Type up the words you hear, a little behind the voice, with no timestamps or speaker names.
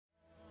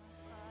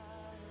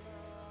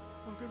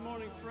Good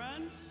morning,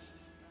 friends.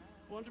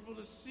 Wonderful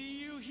to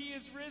see you. He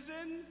is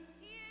risen.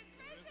 He is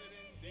risen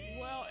indeed.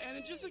 Well,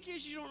 and just in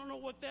case you don't know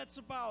what that's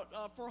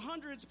about, for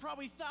hundreds,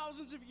 probably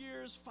thousands of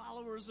years,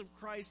 followers of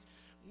Christ,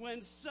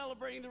 when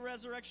celebrating the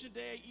Resurrection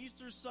Day,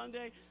 Easter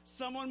Sunday,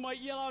 someone might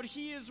yell out,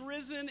 "He is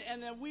risen,"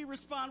 and then we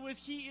respond with,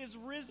 "He is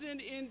risen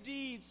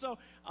indeed." So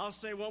I'll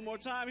say one more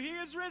time, "He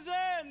is risen."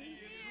 He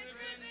is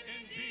risen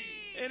indeed.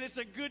 And it's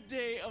a good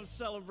day of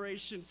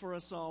celebration for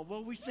us all.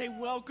 Well, we say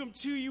welcome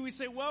to you. We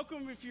say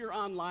welcome if you're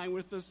online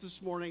with us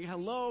this morning.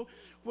 Hello.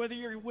 Whether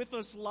you're with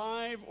us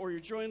live or you're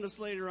joining us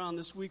later on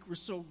this week, we're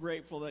so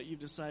grateful that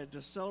you've decided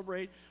to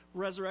celebrate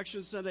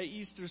Resurrection Sunday,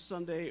 Easter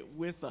Sunday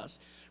with us.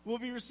 We'll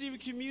be receiving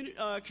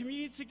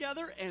communion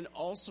together and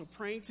also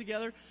praying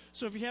together.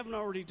 So if you haven't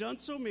already done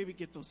so, maybe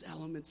get those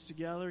elements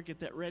together,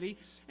 get that ready.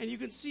 And you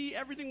can see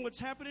everything what's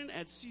happening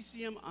at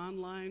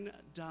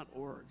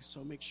ccmonline.org.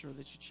 So make sure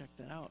that you check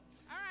that out.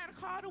 All right, a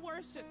call to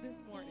worship this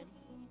morning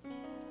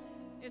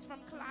is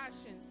from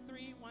Colossians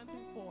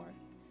 3:1-4.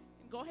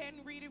 And go ahead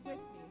and read it with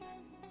me.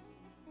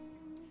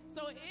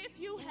 So if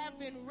you have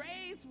been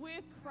raised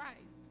with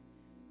Christ,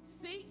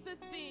 seek the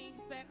things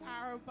that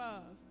are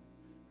above,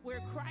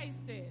 where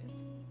Christ is,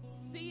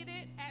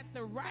 seated at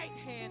the right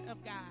hand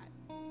of God.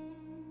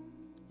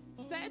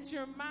 Set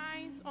your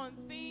minds on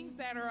things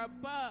that are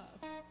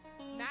above,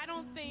 not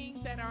on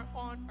things that are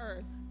on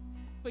earth.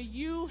 For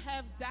you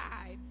have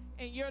died,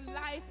 and your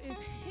life is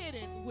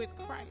hidden with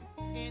Christ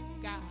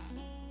in God.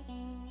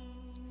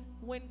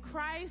 When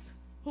Christ,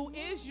 who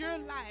is your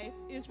life,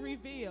 is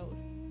revealed,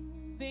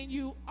 then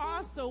you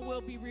also will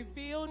be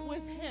revealed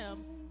with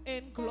him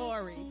in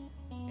glory.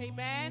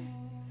 Amen?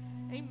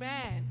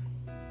 Amen.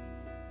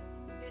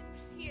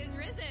 He is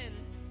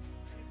risen.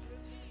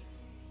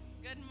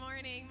 Good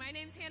morning. My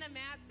name's Hannah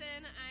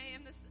Matson. I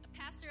am the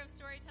pastor of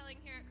storytelling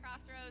here at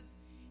Crossroads.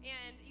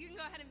 And you can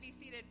go ahead and be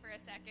seated for a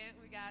second.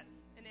 We got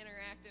an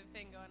interactive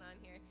thing going on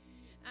here.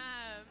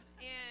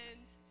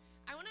 And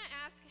I want to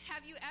ask,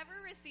 have you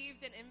ever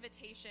received an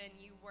invitation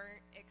you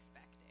weren't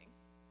expecting?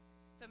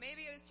 So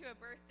maybe it was to a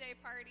birthday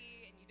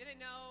party and you didn't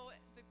know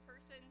the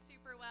person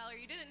super well, or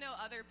you didn't know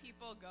other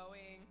people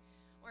going,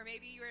 or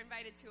maybe you were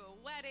invited to a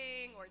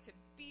wedding or to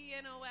be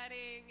in a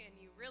wedding and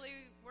you really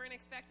weren't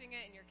expecting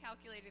it and you're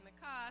calculating the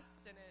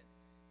cost and it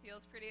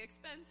feels pretty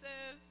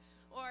expensive.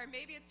 Or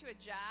maybe it's to a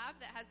job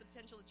that has the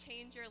potential to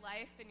change your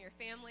life and your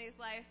family's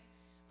life.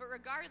 But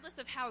regardless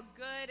of how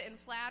good and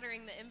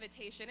flattering the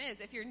invitation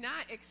is, if you're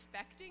not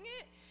expecting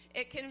it,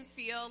 it can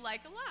feel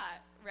like a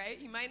lot, right?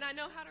 You might not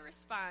know how to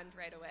respond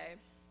right away.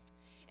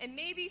 And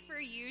maybe for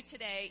you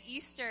today,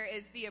 Easter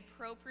is the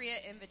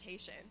appropriate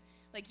invitation.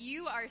 Like,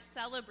 you are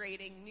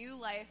celebrating new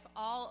life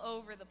all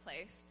over the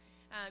place.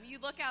 You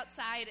look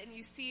outside and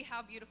you see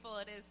how beautiful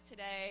it is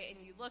today,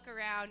 and you look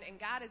around and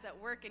God is at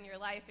work in your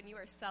life and you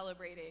are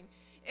celebrating.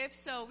 If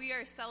so, we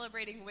are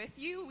celebrating with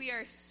you. We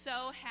are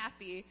so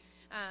happy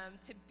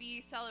to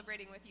be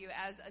celebrating with you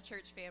as a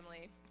church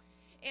family.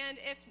 And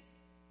if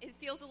it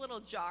feels a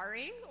little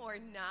jarring or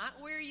not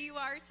where you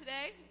are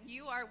today,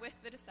 you are with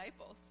the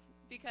disciples,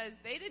 because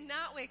they did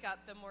not wake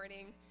up the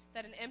morning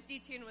that an empty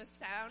tomb was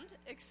found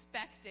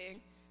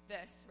expecting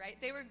this, right?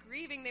 They were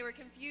grieving, they were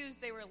confused,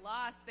 they were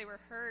lost, they were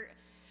hurt.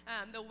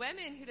 The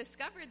women who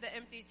discovered the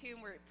empty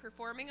tomb were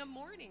performing a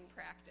mourning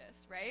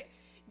practice, right?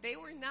 They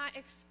were not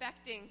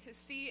expecting to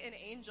see an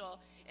angel.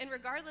 And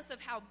regardless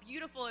of how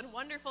beautiful and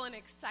wonderful and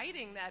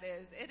exciting that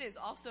is, it is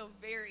also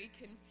very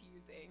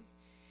confusing.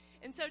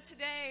 And so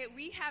today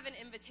we have an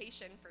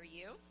invitation for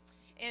you.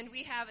 And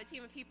we have a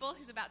team of people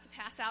who's about to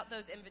pass out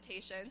those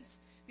invitations.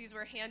 These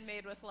were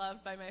handmade with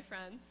love by my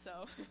friends,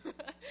 so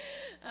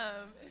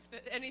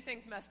if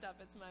anything's messed up,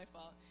 it's my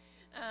fault.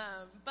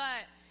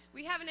 But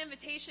we have an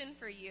invitation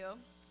for you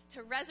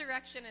to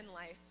resurrection in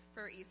life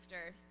for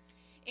Easter.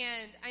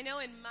 And I know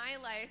in my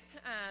life,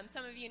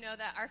 some of you know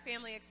that our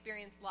family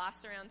experienced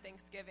loss around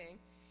Thanksgiving.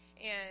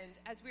 And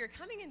as we were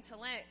coming into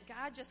Lent,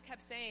 God just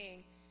kept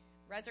saying,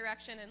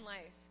 resurrection in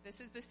life. This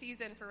is the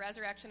season for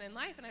resurrection in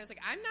life. And I was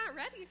like, I'm not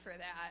ready for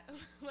that.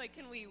 Like,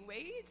 can we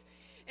wait?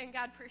 And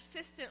God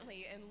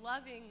persistently and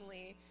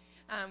lovingly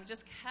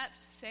just kept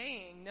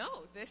saying,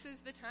 no, this is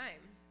the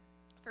time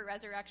for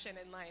resurrection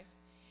in life.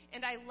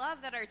 And I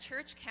love that our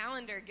church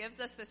calendar gives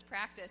us this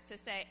practice to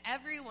say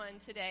everyone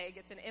today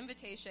gets an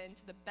invitation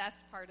to the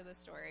best part of the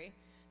story.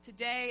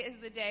 Today is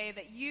the day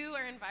that you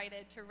are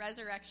invited to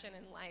resurrection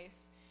in life.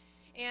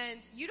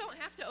 And you don't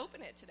have to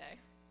open it today,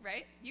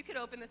 right? You could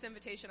open this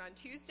invitation on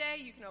Tuesday.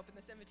 You can open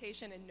this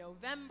invitation in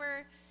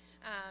November.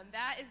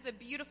 That is the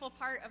beautiful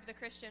part of the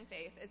Christian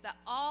faith, is that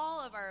all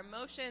of our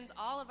emotions,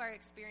 all of our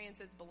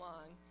experiences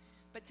belong.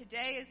 But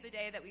today is the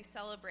day that we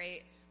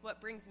celebrate what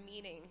brings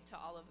meaning to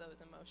all of those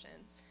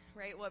emotions,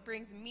 right? What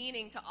brings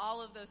meaning to all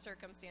of those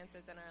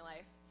circumstances in our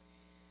life.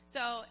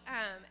 So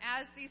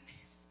as these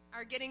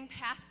are getting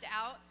passed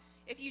out,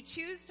 if you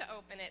choose to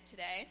open it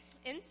today,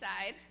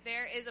 inside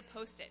there is a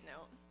Post-it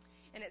note.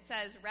 And it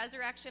says,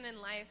 resurrection in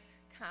life,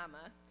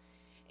 comma.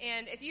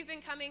 And if you've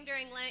been coming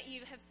during Lent,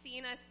 you have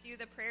seen us do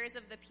the prayers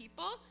of the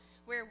people,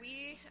 where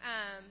we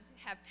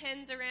have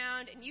pens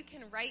around and you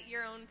can write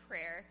your own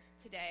prayer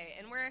today.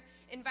 And we're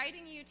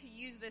inviting you to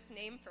use this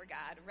name for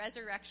God,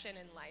 resurrection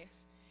and life.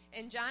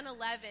 In John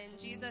 11,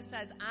 Jesus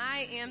says,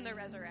 I am the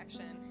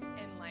resurrection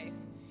and life.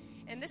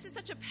 And this is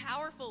such a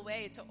powerful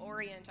way to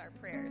orient our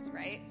prayers,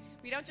 right?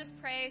 We don't just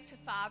pray to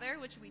Father,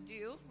 which we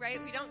do,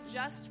 right? We don't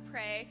just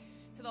pray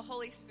to the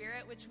Holy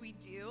Spirit, which we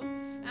do,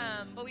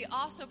 but we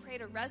also pray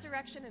to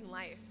resurrection and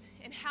life.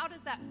 And how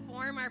does that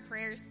form our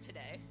prayers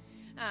today?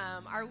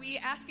 Are we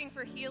asking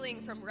for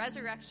healing from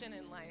resurrection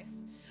and life?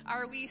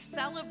 Are we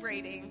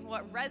celebrating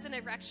what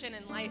resurrection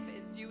and life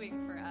is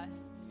doing for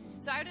us?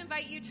 So I would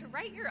invite you to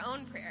write your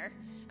own prayer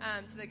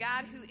to the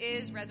God who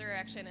is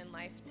resurrection and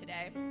life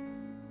today.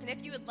 And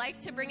if you would like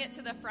to bring it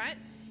to the front,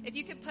 if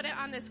you could put it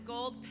on this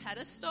gold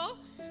pedestal,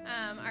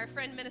 our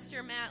friend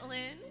Minister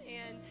Madeline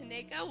and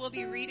Taneka will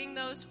be reading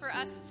those for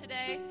us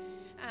today.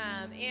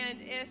 And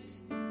if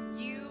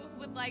you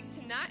would like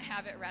to not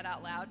have it read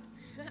out loud,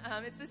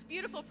 it's this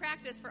beautiful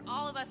practice for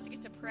all of us to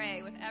get to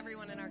pray with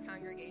everyone in our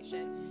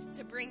congregation,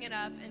 to bring it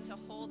up and to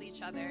hold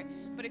each other.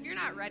 But if you're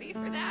not ready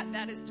for that,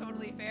 that is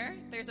totally fair.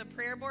 There's a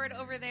prayer board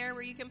over there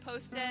where you can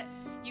post it.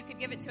 You could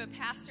give it to a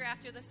pastor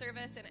after the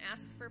service and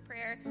ask for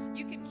prayer.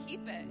 You could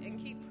keep it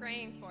and keep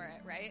praying for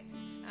it, right?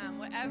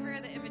 Whatever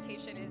the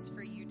invitation is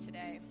for you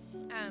today.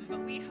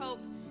 But we hope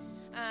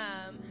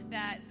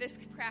that this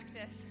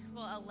practice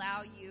will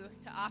allow you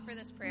to offer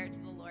this prayer to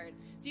the Lord.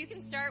 So you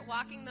can start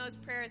walking those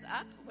prayers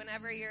up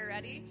whenever you're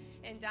ready,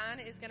 and Don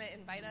is going to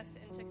invite us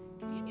into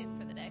communion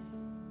for the day.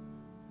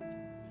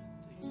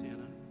 Thanks,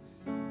 Anna.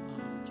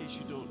 In case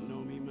you don't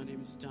know me, my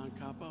name is Don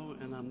Capo,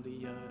 and I'm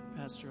the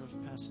pastor of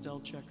Pastel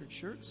Checkered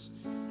Shirts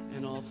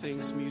and all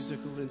things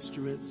musical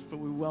instruments. But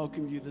we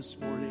welcome you this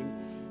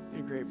morning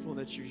and grateful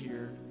that you're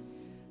here.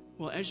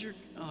 Well, as you're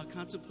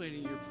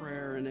contemplating your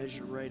prayer and as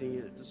you're writing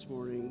it this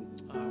morning,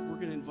 we're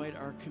going to invite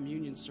our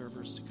communion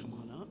servers to come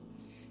on up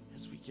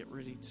as we get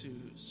ready to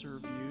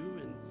serve you.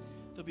 And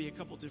there'll be a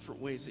couple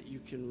different ways that you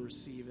can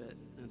receive it,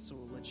 and so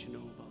we'll let you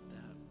know about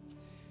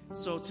that.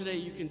 So today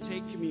you can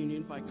take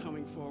communion by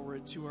coming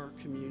forward to our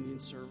communion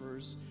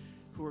servers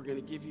who are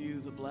going to give you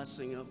the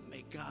blessing of,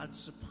 may God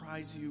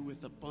surprise you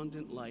with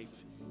abundant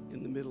life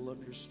in the middle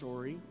of your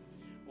story.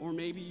 Or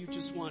maybe you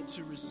just want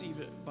to receive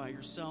it by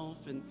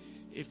yourself, and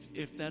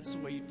if that's the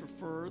way you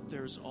prefer,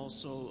 there's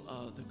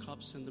also the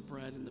cups and the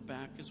bread in the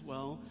back as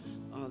well,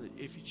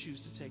 if you choose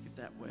to take it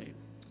that way.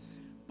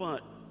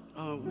 But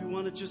we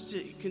want to just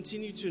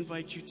continue to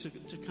invite you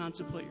to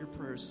contemplate your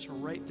prayers, to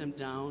write them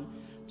down,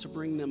 to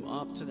bring them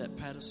up to that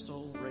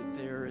pedestal right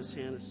there, as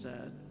Hannah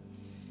said.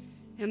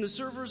 And the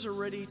servers are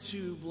ready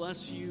to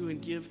bless you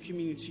and give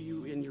communion to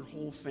you and your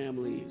whole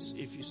family,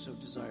 if you so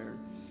desire.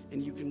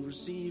 And you can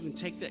receive and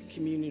take that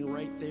communion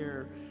right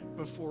there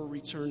before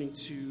returning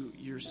to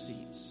your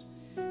seats.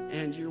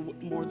 And you're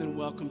more than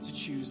welcome to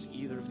choose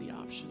either of the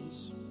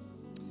options.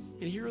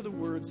 And here are the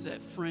words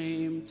that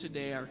frame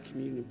today our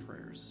communion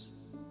prayers.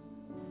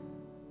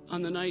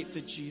 On the night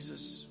that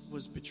Jesus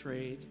was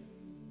betrayed,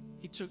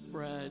 he took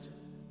bread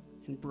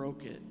and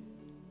broke it.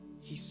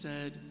 He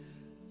said,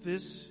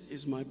 "This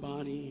is my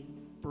body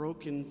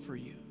broken for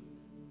you,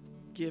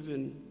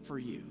 given for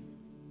you."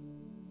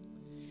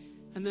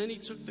 And then he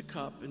took the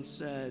cup and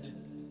said,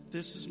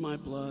 "This is my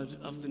blood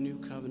of the new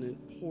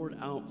covenant poured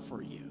out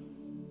for you."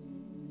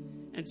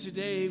 And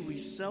today we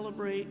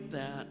celebrate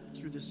that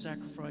through the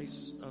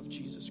sacrifice of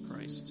Jesus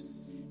Christ.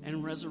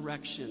 And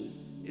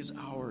resurrection is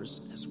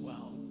ours as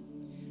well.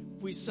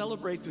 We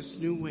celebrate this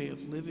new way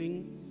of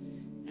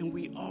living, and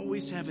we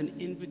always have an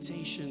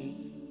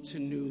invitation to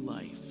new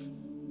life.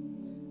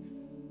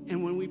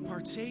 And when we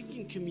partake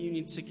in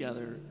communion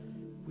together,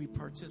 we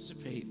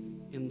participate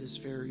in this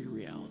very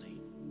reality.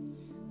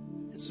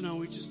 And so now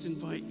we just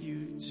invite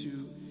you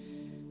to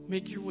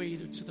make your way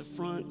either to the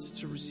front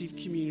to receive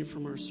communion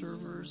from our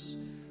servers,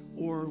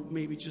 or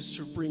maybe just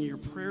to bring your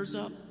prayers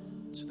up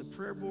to the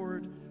prayer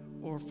board,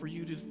 or for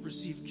you to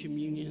receive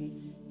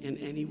communion in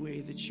any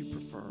way that you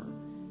prefer.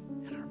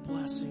 And our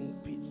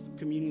blessing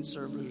communion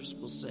servers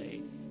will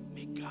say,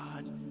 "May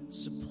God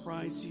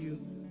surprise you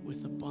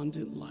with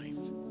abundant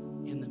life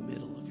in the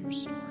middle of your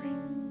story."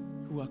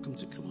 You're welcome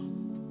to come up.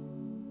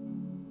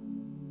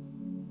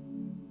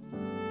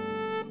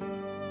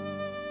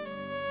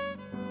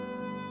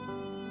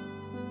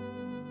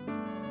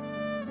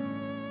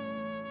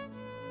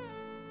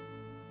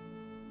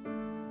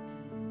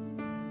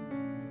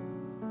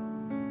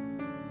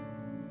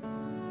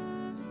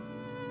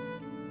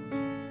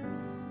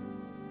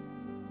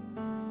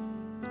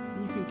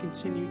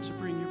 Continue to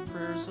bring your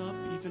prayers up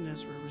even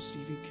as we're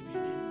receiving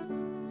communion.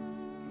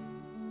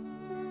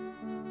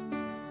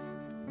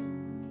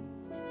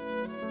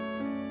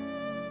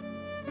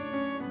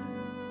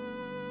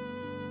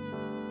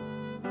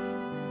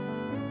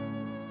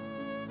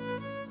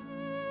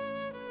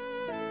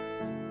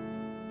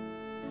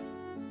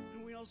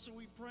 And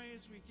we pray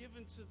as we give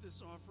into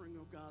this offering,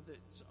 oh God,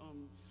 that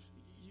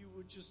you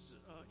would just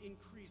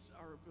increase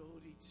our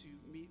ability to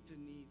meet the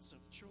needs of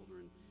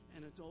children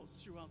and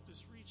adults throughout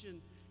this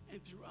region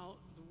and throughout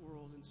the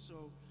world. And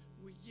so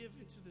we give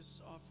into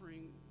this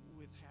offering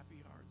with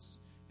happy hearts.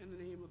 In the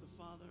name of the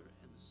Father,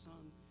 and the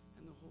Son,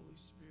 and the Holy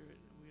Spirit.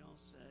 And we all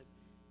said,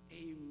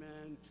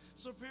 amen.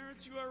 So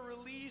parents, you are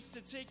released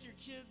to take your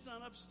kids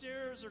on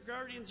upstairs, or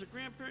guardians or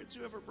grandparents,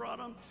 whoever brought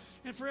them.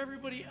 And for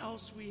everybody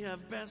else, we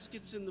have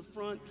baskets in the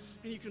front,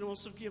 and you can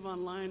also give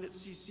online at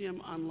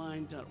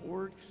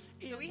ccmonline.org.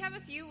 So we have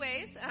a few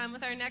ways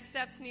with our Next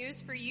Steps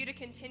news for you to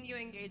continue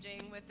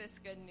engaging with this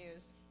good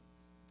news.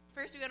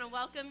 First, we want to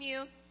welcome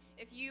you.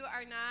 If you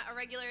are not a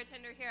regular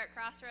attender here at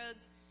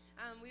Crossroads,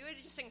 we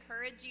would just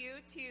encourage you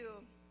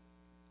to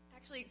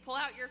actually pull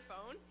out your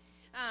phone,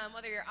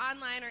 whether you're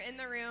online or in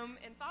the room,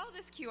 and follow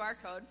this QR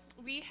code.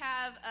 We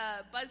have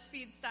a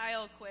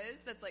BuzzFeed-style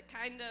quiz that's like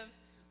kind of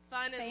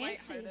fun and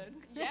lighthearted.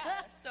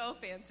 Yeah, so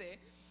fancy.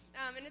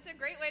 And it's a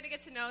great way to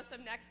get to know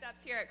some next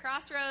steps here at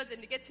Crossroads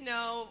and to get to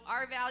know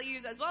our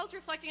values, as well as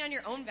reflecting on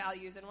your own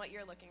values and what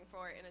you're looking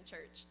for in a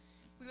church.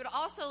 We would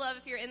also love,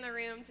 if you're in the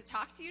room, to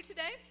talk to you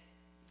today.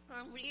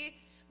 We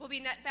will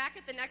be back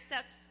at the Next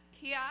Steps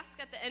kiosk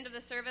at the end of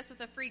the service with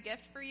a free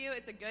gift for you.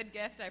 It's a good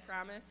gift, I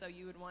promise, so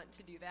you would want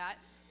to do that.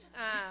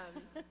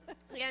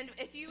 And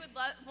if you would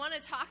want to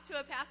talk to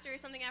a pastor or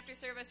something after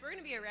service, we're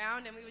going to be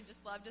around, and we would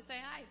just love to say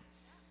hi.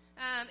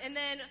 And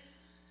then,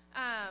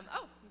 I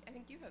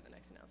think you have the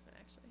next announcement,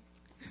 actually.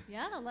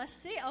 Yeah, let's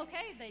see.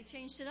 Okay, they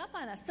changed it up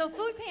on us. So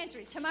food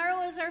pantry.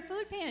 Tomorrow is our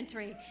food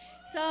pantry.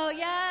 So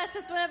yes,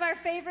 it's one of our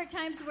favorite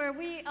times where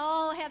we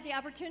all have the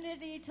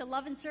opportunity to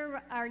love and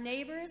serve our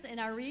neighbors in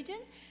our region.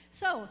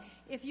 So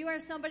if you are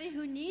somebody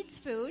who needs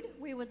food,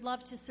 we would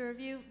love to serve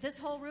you. This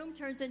whole room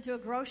turns into a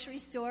grocery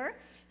store,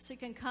 so you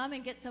can come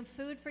and get some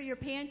food for your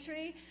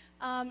pantry.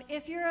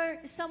 If you're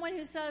someone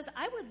who says,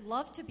 I would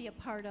love to be a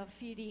part of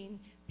feeding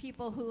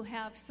people who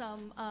have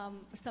some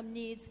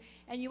needs,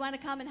 and you want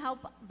to come and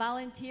help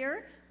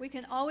volunteer, we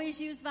can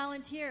always use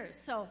volunteers.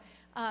 So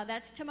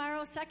that's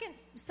tomorrow,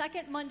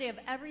 second Monday of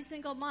every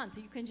single month.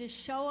 You can just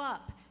show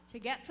up to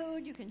get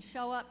food. You can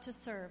show up to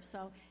serve.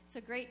 So it's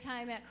a great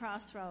time at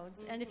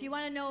Crossroads. And if you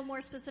want to know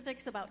more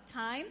specifics about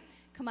time,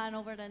 come on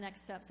over to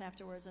Next Steps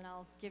afterwards, and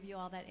I'll give you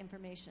all that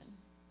information.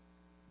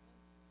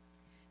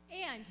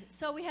 And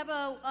so we have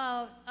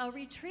a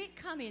retreat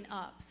coming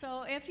up.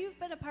 So if you've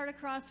been a part of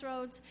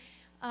Crossroads,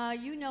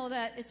 you know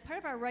that it's part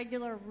of our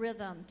regular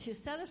rhythm to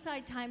set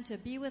aside time to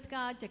be with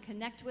God, to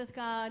connect with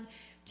God,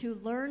 to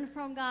learn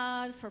from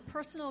God for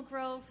personal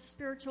growth,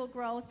 spiritual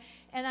growth.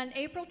 And on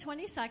April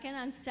 22nd,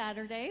 on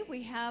Saturday,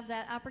 we have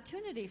that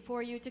opportunity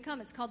for you to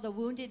come. It's called the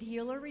Wounded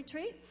Healer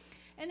Retreat.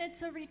 And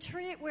it's a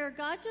retreat where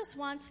God just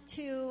wants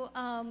to,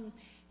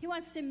 He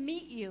wants to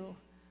meet you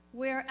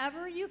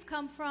wherever you've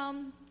come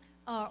from,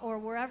 or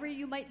wherever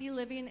you might be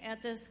living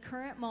at this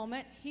current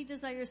moment. He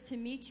desires to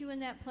meet you in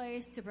that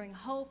place, to bring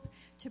hope,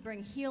 to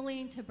bring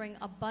healing, to bring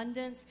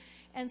abundance.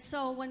 And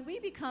so when we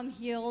become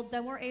healed,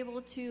 then we're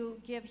able to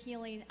give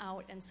healing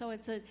out. And so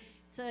it's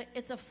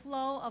a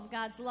flow of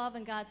God's love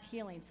and God's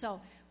healing.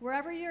 So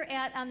wherever you're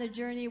at on the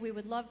journey, we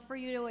would love for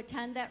you to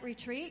attend that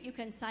retreat. You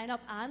can sign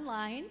up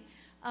online,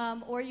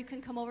 or you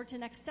can come over to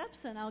Next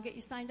Steps, and I'll get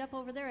you signed up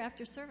over there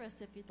after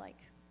service if you'd like.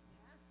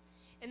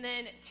 And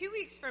then 2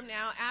 weeks from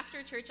now,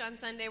 after church on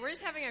Sunday, we're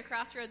just having a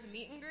Crossroads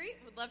meet and greet.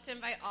 We'd love to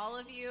invite all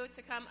of you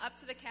to come up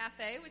to the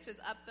cafe, which is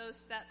up those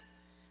steps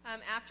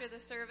after the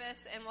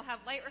service. And we'll have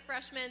light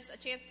refreshments, a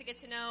chance to get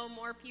to know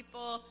more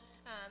people.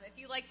 If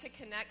you like to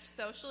connect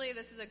socially,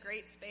 this is a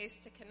great space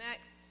to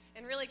connect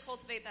and really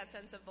cultivate that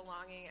sense of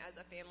belonging as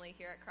a family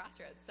here at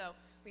Crossroads. So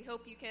we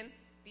hope you can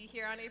be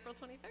here on April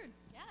 23rd.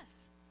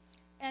 Yes.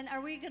 And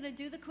are we going to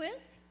do the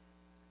quiz?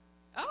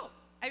 Oh,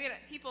 I mean,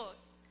 people...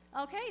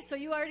 Okay, so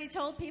you already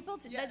told people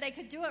that they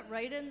could do it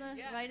right in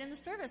the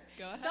service.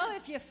 Go ahead. So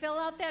if you fill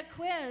out that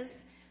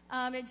quiz,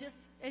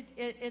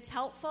 it's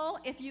helpful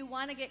if you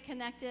want to get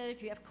connected,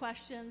 if you have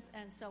questions,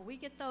 and so we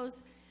get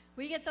those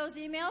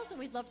emails, and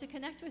we'd love to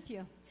connect with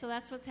you. So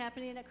that's what's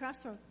happening at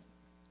Crossroads.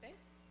 Thanks.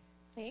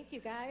 Thank you,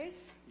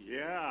 guys.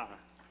 Yeah.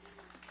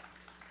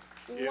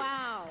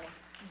 Wow.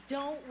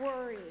 Don't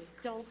worry.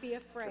 Don't be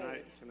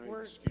afraid. Can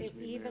I excuse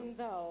me, even ma'am?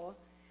 though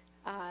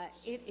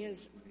it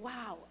is,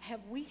 wow. Have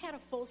we had a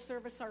full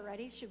service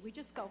already? Should we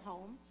just go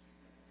home?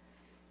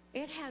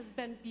 It has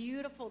been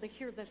beautiful to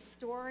hear the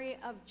story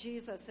of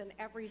Jesus in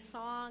every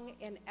song,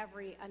 in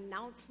every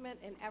announcement,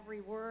 in every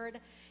word,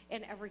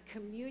 in every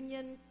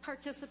communion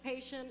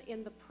participation,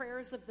 in the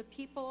prayers of the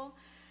people.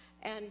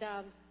 And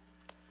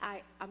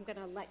I'm going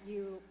to let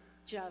you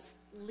just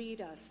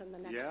lead us in the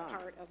next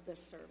part of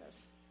this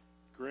service.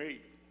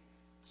 Great.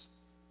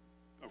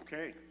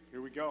 Okay,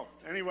 here we go.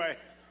 Anyway,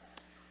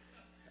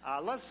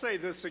 let's say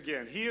this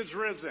again. He is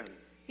risen.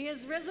 He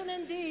is risen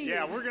indeed.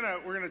 Yeah, we're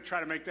gonna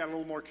try to make that a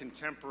little more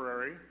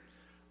contemporary.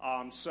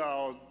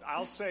 So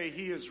I'll say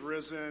he is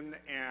risen,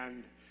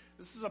 and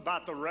this is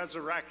about the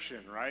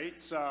resurrection, right?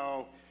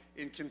 So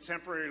in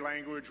contemporary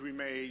language, we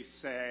may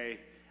say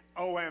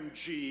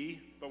OMG,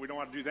 but we don't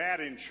want to do that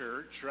in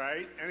church,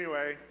 right?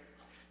 Anyway,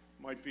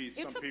 might be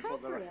some people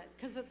that are... It's appropriate,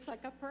 because it's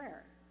like a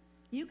prayer.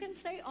 You can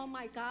say, oh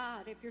my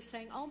God, if you're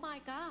saying, oh my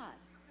God.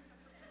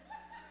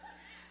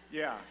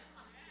 Yeah.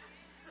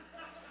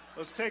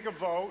 let's take a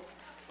vote.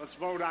 Let's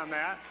vote on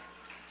that.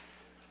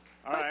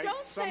 All But right.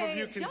 don't Some say, of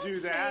you can don't do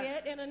say that.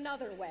 it in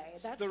another way.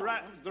 That's The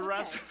all.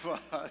 rest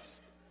of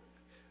us.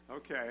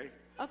 Okay.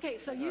 Okay,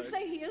 so you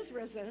say he is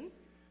risen.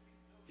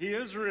 He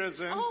is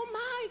risen. Oh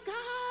my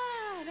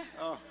God.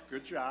 Oh,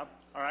 good job.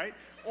 All right.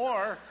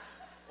 Or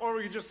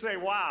we could just say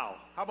wow.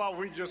 How about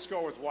we just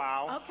go with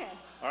wow? Okay.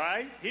 All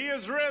right. He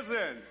is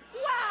risen.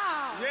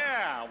 Wow.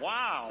 Yeah.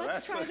 Wow.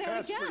 Let's try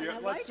that again. Pretty, I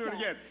let's like do it that.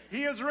 again.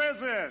 He is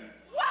risen.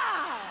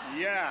 Wow.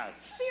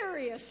 Yes.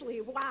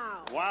 Seriously,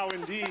 wow. Wow,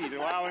 indeed.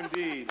 Wow,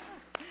 indeed.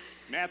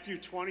 Matthew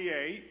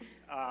 28,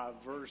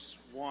 verse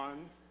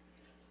 1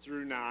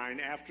 through 9.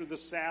 After the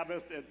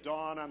Sabbath at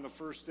dawn on the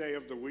first day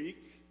of the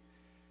week,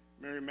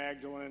 Mary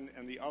Magdalene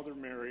and the other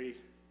Mary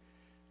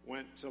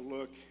went to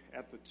look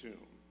at the tomb.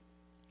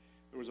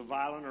 There was a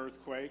violent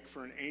earthquake,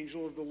 for an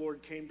angel of the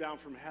Lord came down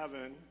from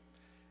heaven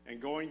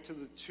and going to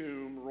the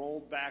tomb,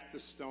 rolled back the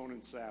stone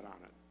and sat on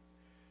it.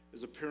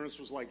 His appearance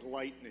was like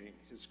lightning.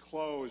 His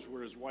clothes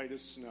were as white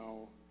as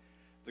snow.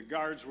 The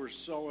guards were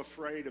so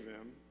afraid of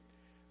him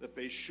that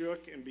they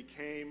shook and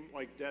became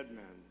like dead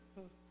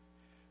men.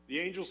 The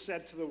angel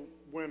said to the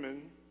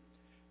women,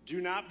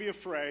 "Do not be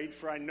afraid,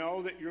 for I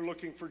know that you're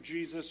looking for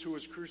Jesus who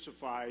was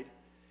crucified.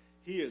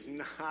 He is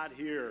not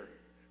here."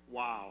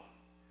 Wow.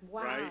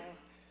 Wow. Right?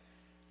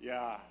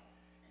 Yeah.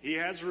 He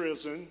has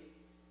risen.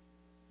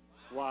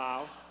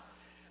 Wow.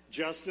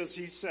 Just as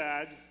he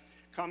said.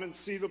 Come and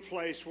see the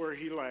place where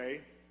he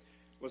lay.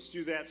 Let's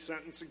do that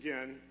sentence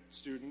again,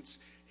 students.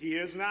 He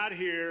is not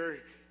here.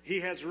 He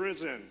has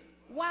risen.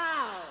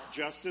 Wow.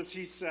 Just as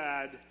he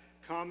said,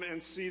 come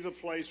and see the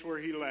place where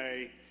he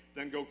lay.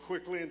 Then go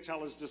quickly and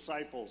tell his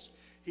disciples.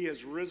 He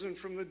has risen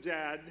from the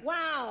dead.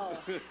 Wow.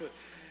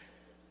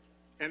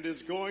 And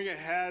is going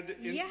ahead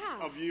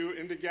of you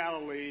into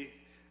Galilee.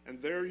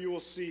 And there you will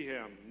see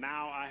him.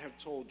 Now I have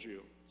told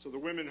you. So the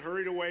women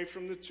hurried away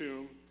from the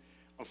tomb,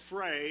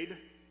 afraid,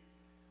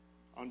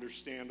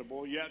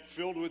 understandable, yet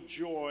filled with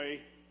joy,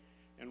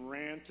 and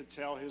ran to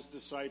tell his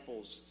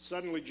disciples.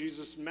 Suddenly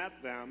Jesus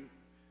met them.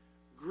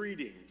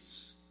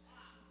 Greetings.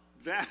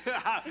 That,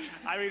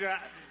 I mean,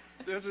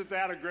 isn't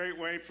that a great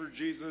way for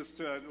Jesus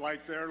to,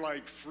 they're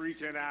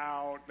freaking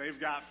out. They've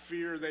got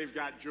fear, they've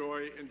got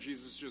joy, and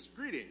Jesus just,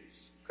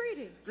 greetings.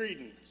 Greetings.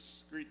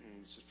 Greetings.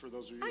 Greetings, for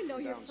those of you I know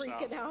from you're down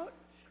freaking south. out.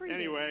 Greetings.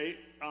 Anyway,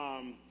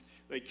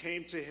 they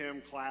came to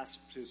him,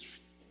 clasped his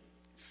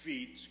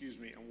feet,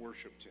 and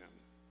worshiped him.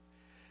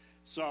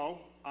 So,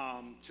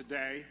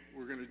 today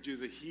we're going to do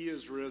the He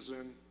is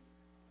Risen.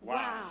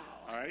 Wow.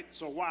 All right.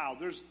 So, wow.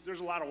 There's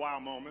a lot of wow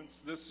moments.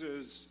 This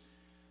is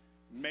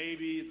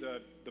maybe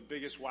the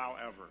biggest wow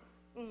ever.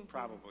 Mm-hmm.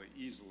 Probably,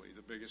 easily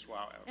the biggest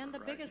wow ever. And the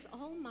right? biggest,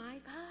 oh my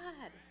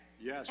God.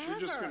 Yes, ever. You're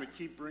just going to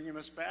keep bringing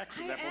us back to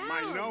that. I But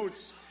am.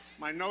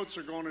 my notes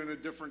are going in a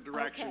different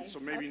direction. Okay. So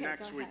maybe Okay,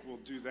 next go week ahead. we'll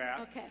do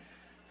that. Okay.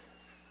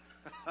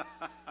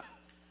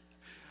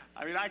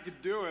 I mean, I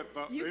could do it,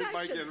 but You it guys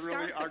might should get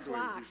really start the ugly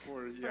clock,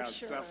 before. for Yeah,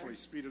 sure. definitely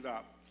speed it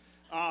up.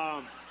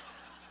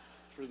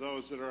 For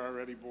those that are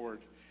already bored.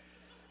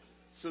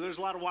 So there's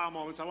a lot of wow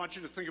moments. I want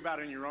you to think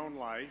about in your own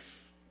life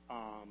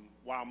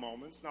wow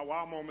moments. Now,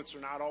 wow moments are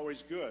not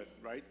always good,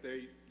 right?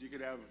 You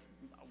could have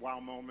wow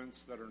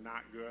moments that are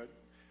not good.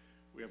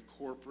 We have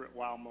corporate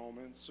wow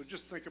moments. So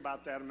just think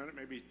about that a minute.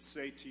 Maybe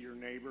say to your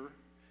neighbor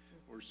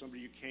or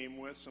somebody you came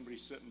with, somebody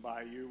sitting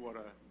by you,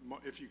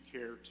 if you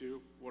care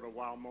to, what a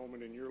wow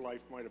moment in your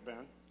life might have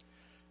been.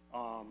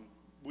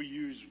 We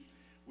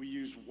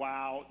use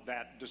wow,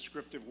 that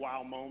descriptive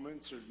wow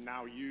moments are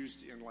now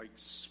used in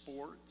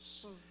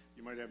sports.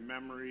 You might have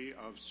memory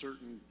of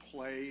certain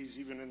plays,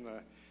 even in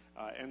the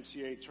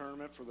NCAA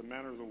tournament for the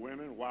men or the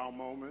women, wow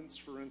moments,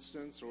 for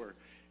instance, or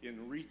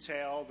in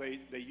retail,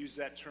 they use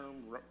that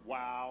term,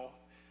 wow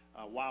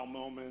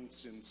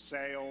moments. In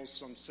sales,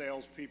 some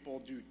salespeople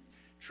do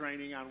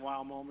training on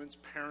wow moments.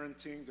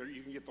 Parenting,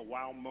 you can get the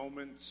wow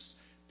moments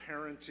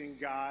parenting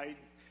guide.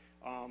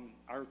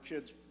 Our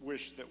kids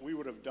wish that we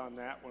would have done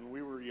that when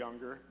we were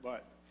younger,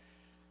 but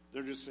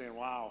they're just saying,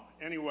 wow.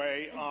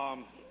 Anyway,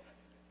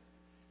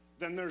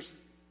 then there's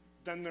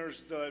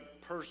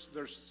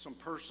some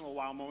personal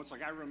wow moments.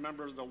 Like I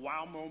remember the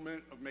wow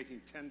moment of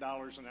making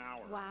 $10 an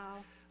hour. Wow.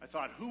 I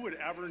thought, who would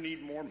ever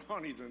need more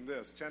money than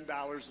this?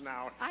 $10 an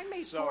hour. I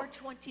made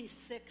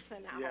 $4.26 an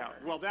hour. Yeah,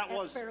 well, that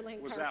was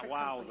Fairlane that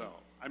wow Company. though.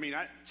 I mean,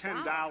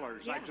 $10. Wow.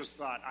 Yeah. I just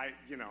thought I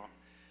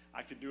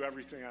could do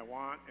everything I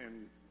want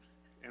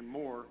and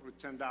more with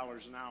 $10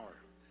 an hour.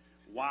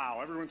 Wow!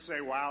 Everyone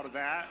say wow to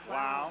that.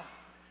 Wow.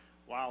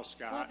 Wow,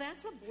 Scott. Well,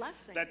 that's a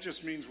blessing. That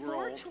just means we're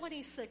old.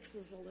 $4.26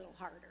 is a little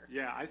harder.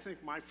 Yeah, I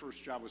think my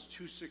first job was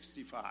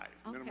 $2.65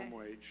 minimum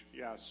wage.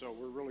 Yeah, so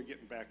we're really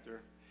getting back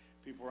there.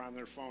 People are on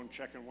their phone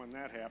checking when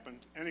that happened.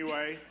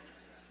 Anyway,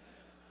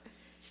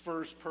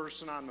 first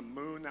person on the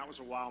moon, that was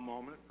a wow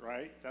moment,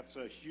 right? That's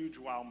a huge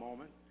wow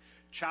moment.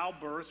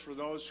 Childbirth, for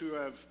those who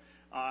have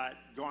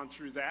gone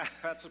through that,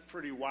 that's a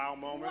pretty wow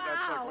moment. Wow.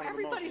 That's like one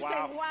Everybody of the most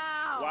say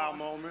wow. wow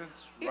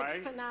moments, right?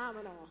 It's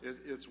phenomenal.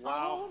 It's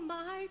wow. Oh,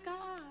 my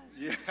God.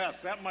 Yes,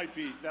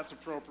 that's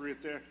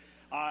appropriate there.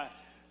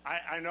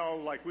 I know,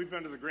 like, we've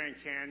been to the Grand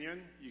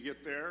Canyon. You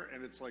get there,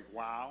 and it's like,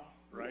 wow,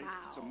 right? Wow.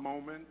 It's a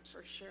moment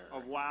For sure.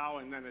 of wow,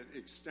 and then it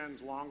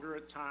extends longer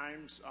at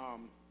times.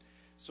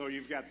 So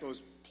you've got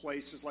those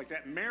places like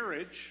that.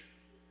 Marriage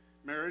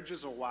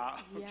is a wow.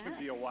 It can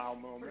be a wow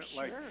moment. For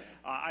Like, sure.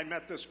 I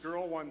met this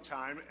girl one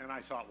time, and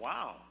I thought,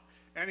 wow.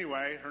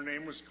 Anyway, her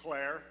name was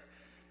Claire,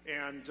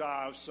 and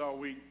so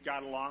we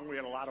got along. We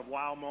had a lot of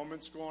wow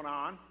moments going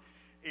on.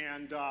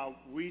 And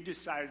we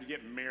decided to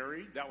get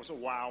married. That was a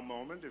wow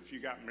moment. If you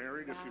got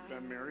married, if you've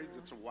been married,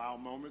 that's a wow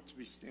moment to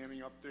be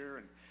standing up there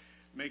and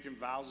making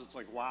vows. It's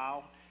like,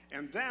 wow.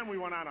 And then we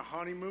went on a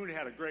honeymoon,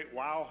 had a great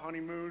wow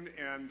honeymoon.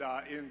 And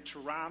in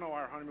Toronto,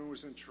 our honeymoon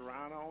was in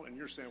Toronto. And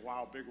you're saying,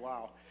 wow, big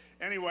wow.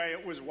 Anyway,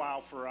 it was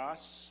wow for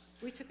us.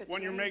 We took a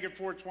When you're train. making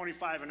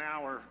 $4.25 an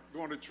hour,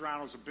 going to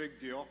Toronto is a big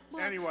deal.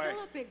 Well, anyway, it's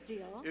still a big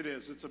deal. It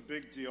is. It's a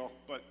big deal.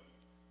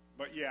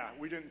 But yeah,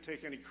 we didn't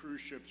take any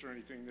cruise ships or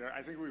anything there.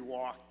 I think we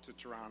walked to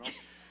Toronto.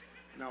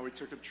 No, we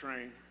took a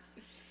train.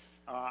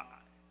 I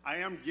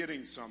am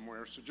getting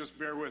somewhere, so just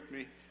bear with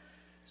me.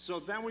 So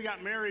then we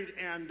got married,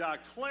 and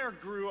Claire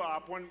grew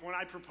up. When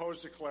I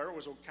proposed to Claire, it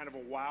was kind of a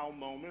wow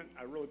moment.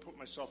 I really put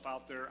myself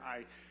out there.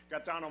 I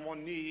got down on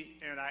one knee,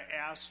 and I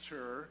asked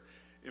her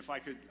if I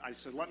could. I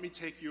said, let me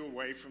take you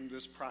away from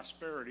this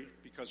prosperity,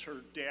 because her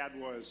dad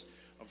was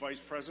a vice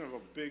president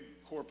of a big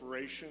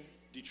corporation,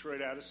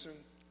 Detroit Edison,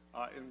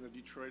 in the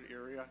Detroit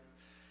area.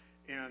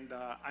 And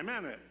I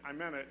meant it,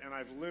 and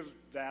I've lived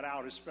that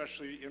out,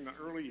 especially in the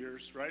early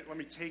years, right? Let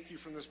me take you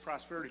from this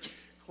prosperity.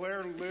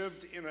 Claire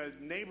lived in a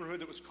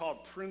neighborhood that was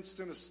called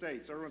Princeton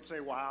Estates. Everyone say,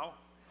 wow.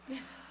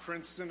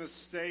 Princeton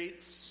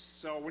Estates.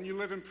 So when you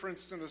live in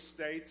Princeton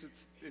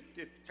Estates,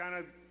 it kind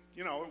of,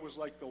 it was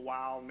like the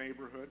wow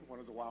neighborhood, one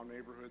of the wow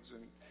neighborhoods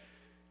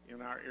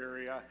in our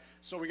area.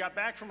 So we got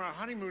back from our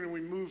honeymoon, and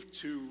we moved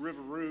to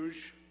River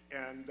Rouge,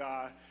 and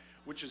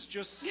which is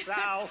just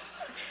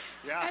south.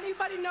 Yeah.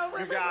 Anybody know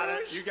River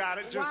Rouge? You got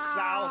it. Just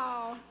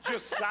Wow.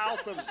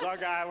 south of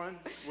Zug Island,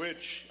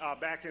 which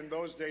back in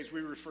those days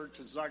we referred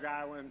to Zug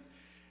Island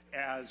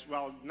as,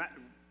 well,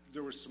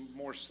 there was some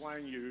more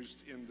slang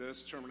used in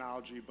this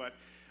terminology, but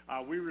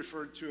we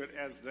referred to it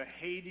as the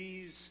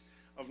Hades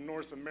of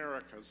North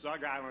America.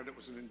 Zug Island, it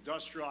was an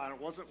industrial island.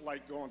 It wasn't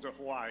like going to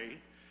Hawaii.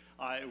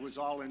 It was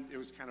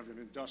kind of an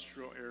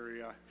industrial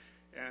area.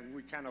 And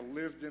we kind of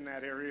lived in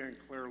that area, and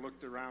Claire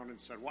looked around and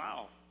said,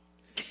 wow.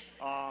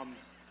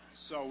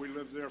 So we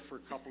lived there for a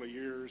couple of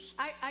years.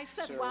 I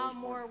said Sarah wow was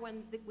more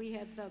when we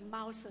had the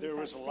mouse infestation. There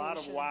was a lot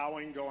of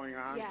wowing going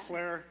on. Yeah.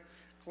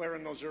 Claire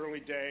in those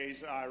early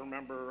days, I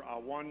remember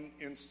one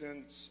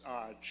instance,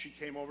 she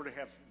came over to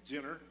have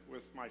dinner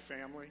with my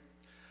family,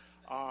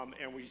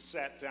 and we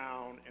sat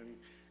down, and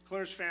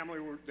Claire's family,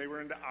 they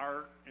were into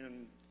art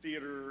and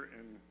theater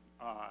and,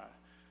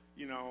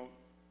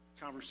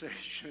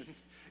 conversation,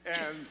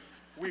 and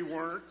we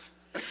weren't.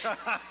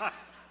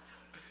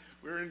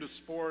 We were into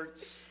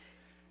sports,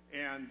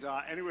 and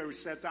anyway, we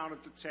sat down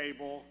at the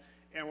table,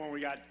 and when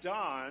we got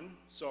done,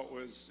 so it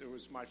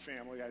was my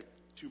family. I have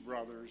two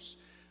brothers.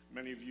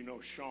 Many of you know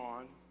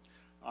Sean.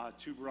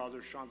 Two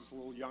brothers. Sean's a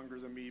little younger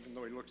than me, even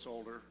though he looks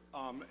older.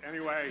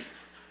 Anyway.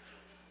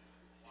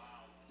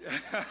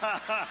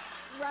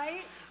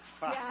 Right?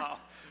 Wow. Yeah.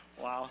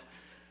 Wow.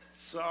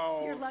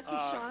 So You're lucky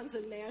Sean's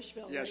in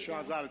Nashville. Yeah, right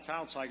Sean's now. out of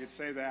town, so I could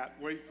say that.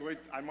 Wait,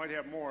 I might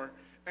have more.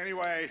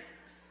 Anyway,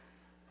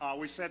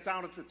 we sat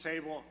down at the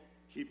table.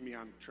 Keep me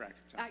on track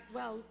of time.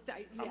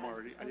 I'm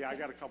already. Okay. Yeah, I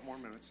got a couple more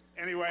minutes.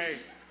 Anyway,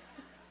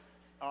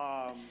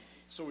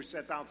 so we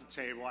sat down at the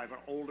table. I have an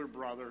older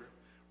brother,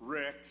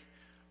 Rick.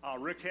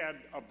 Rick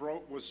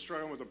was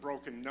struggling with a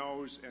broken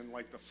nose, and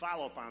like the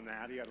follow-up on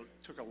that, he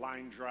took a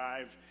line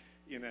drive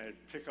in a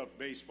pickup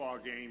baseball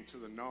game to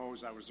the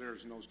nose. I was there.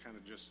 His nose kind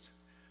of just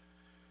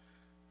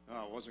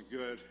wasn't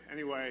good.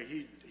 Anyway,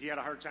 he had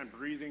a hard time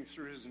breathing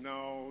through his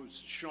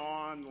nose.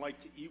 Sean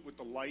liked to eat with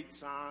the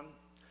lights on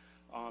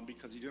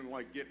because he didn't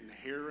like getting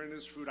hair in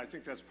his food. I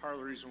think that's part of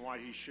the reason why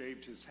he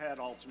shaved his head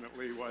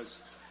ultimately, was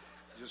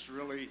just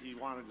really he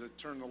wanted to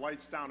turn the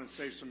lights down and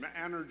save some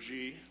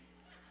energy.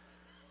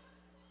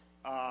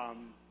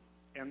 And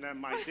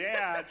then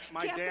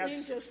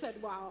Kathleen just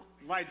said, wow.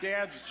 my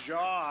dad's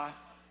jaw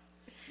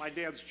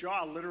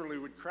literally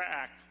would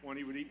crack when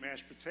he would eat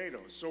mashed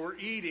potatoes. So we're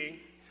eating.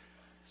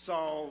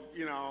 So,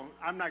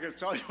 I'm not going to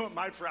tell you what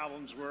my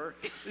problems were.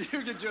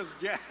 You can just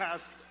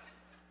guess.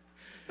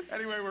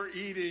 Anyway, we're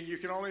eating. You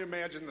can only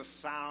imagine the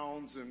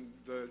sounds and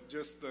the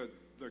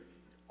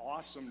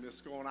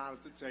awesomeness going on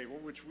at the table,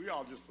 which we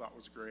all just thought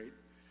was great.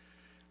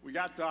 We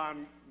got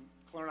done.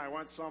 Claire and I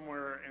went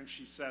somewhere, and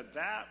she said,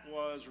 that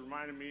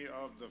reminded me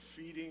of the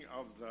feeding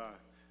of the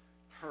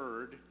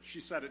herd. She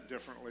said it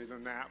differently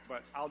than that,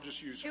 but I'll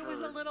just use herd. It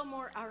was a little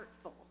more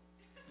artful.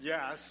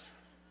 Yes.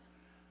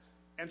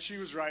 And she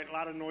was right. A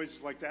lot of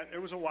noises like that.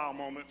 It was a wow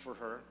moment for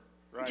her,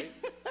 right?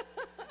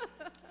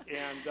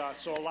 And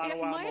so a lot of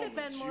wow moments. It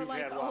might have been more You've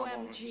like had wow OMG.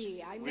 moments.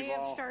 I may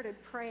have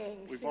started praying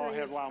We've all had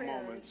serious wow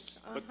prayers. moments.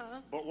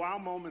 But wow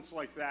moments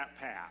like that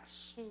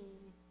pass.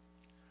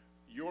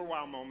 Your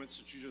wow moments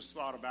that you just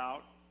thought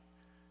about,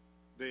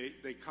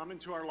 They come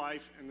into our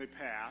life and they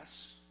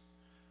pass.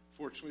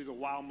 Fortunately, the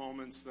wow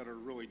moments that are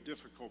really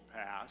difficult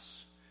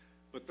pass.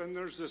 But then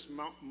there's this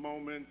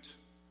moment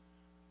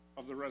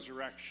of the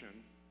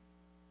resurrection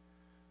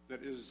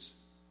that is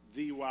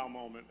the wow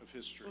moment of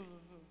history.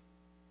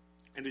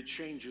 Mm-hmm. And it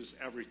changes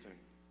everything.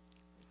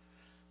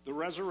 The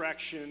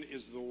resurrection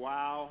is the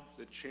wow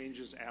that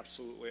changes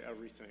absolutely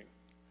everything.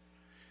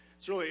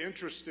 It's really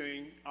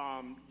interesting.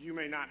 You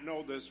may not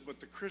know this, but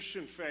the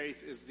Christian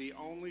faith is the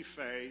only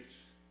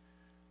faith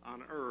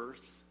on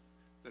earth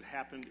that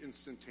happened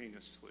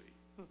instantaneously.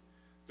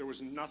 There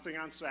was nothing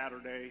on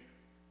Saturday,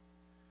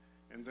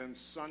 and then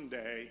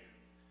Sunday,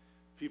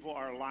 people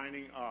are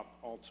lining up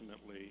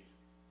ultimately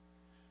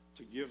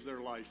to give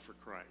their life for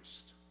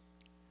Christ.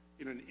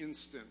 In an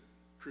instant,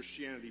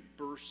 Christianity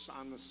bursts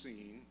on the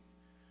scene.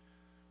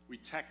 We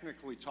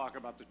technically talk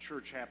about the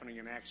church happening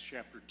in Acts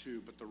chapter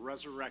 2, but the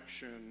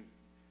resurrection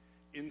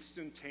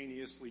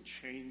instantaneously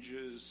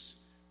changes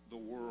the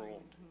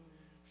world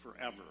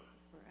forever.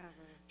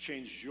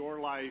 Changed your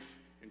life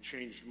and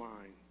changed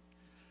mine.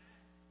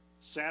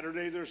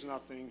 Saturday, there's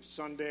nothing.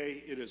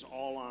 Sunday, it is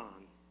all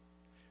on.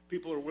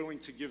 People are willing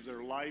to give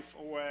their life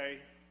away.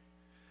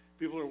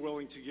 People are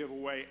willing to give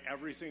away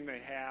everything they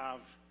have.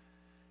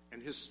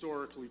 And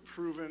historically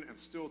proven, and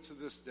still to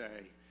this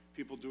day,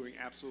 people doing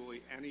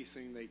absolutely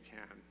anything they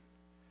can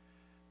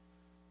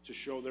to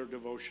show their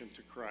devotion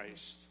to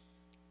Christ.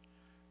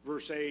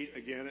 Verse 8,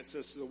 again, it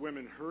says, the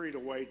women hurried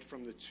away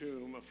from the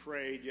tomb,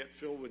 afraid, yet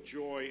filled with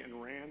joy,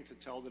 and ran to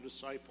tell the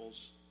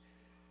disciples.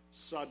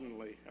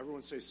 Suddenly,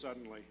 everyone say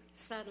suddenly.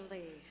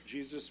 Suddenly.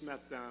 Jesus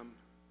met them.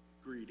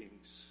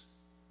 Greetings.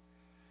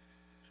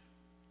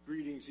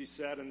 Greetings, he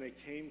said, and they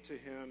came to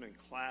him and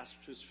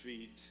clasped his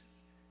feet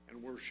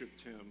and worshiped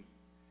him,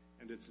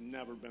 and it's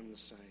never been the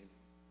same.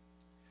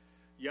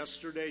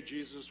 Yesterday,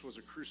 Jesus was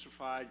a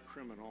crucified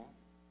criminal,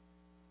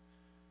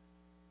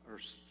 or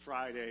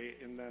Friday,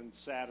 and then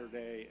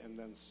Saturday, and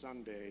then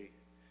Sunday.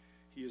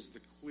 He is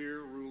the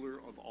clear ruler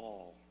of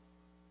all.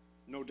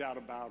 No doubt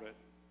about it.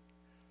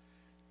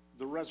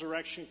 The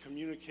resurrection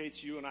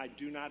communicates you and I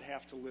do not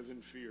have to live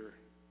in fear.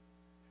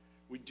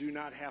 We do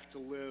not have to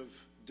live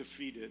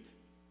defeated.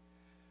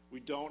 We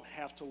don't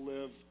have to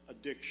live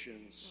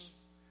addictions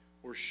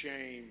or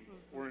shame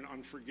or in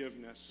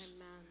unforgiveness.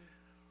 Amen.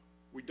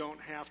 We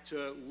don't have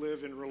to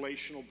live in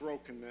relational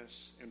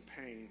brokenness and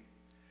pain.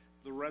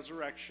 The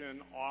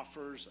resurrection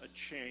offers a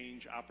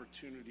change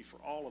opportunity for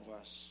all of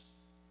us.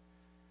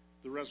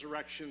 The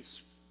resurrection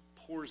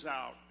pours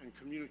out and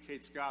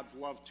communicates God's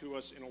love to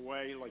us in a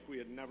way like we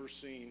had never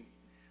seen.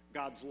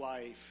 God's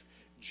life.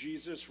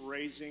 Jesus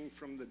raising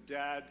from the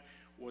dead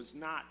was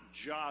not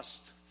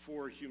just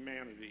for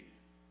humanity.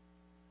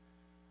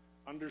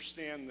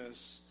 Understand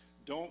this.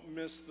 Don't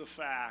miss the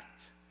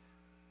fact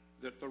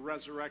that the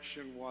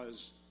resurrection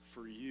was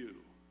for you.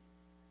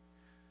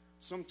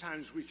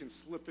 Sometimes we can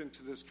slip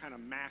into this kind of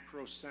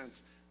macro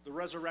sense. The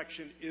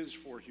resurrection is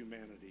for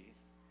humanity,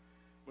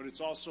 but it's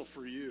also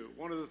for you.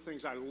 One of the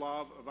things I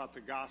love about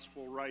the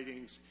gospel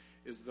writings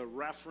is the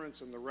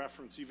reference, and the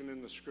reference even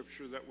in the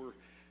scripture that we're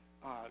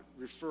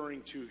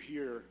referring to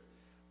here,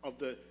 of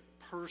the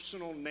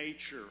personal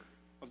nature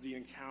of the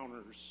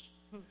encounters.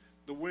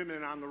 The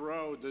women on the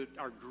road that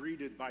are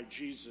greeted by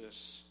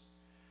Jesus.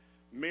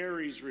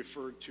 Mary's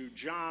referred to,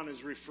 John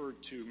is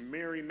referred to,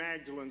 Mary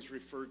Magdalene's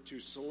referred to,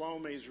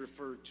 Salome is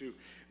referred to,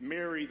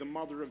 Mary, the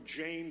mother of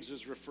James,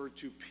 is referred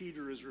to,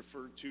 Peter is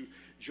referred to,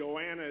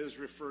 Joanna is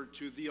referred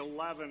to, the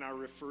 11 are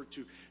referred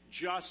to.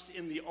 Just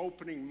in the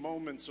opening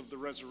moments of the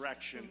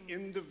resurrection,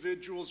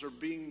 individuals are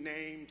being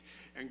named,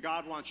 and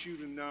God wants you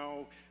to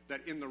know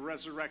that in the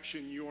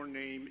resurrection, your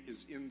name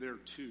is in there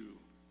too.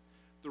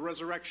 The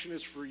resurrection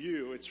is for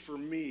you, it's for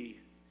me.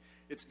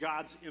 It's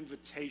God's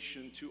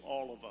invitation to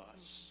all of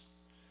us.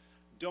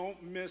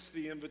 Don't miss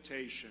the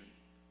invitation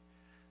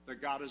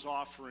that God is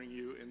offering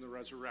you in the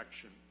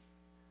resurrection.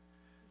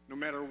 No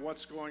matter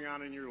what's going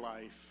on in your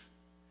life,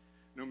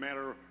 no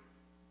matter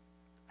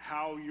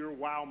how your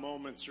wow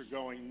moments are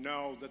going,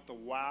 know that the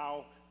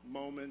wow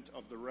moment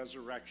of the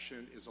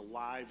resurrection is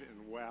alive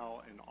and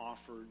well and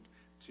offered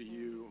to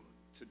you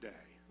today.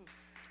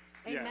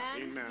 Amen.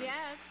 Yeah, amen.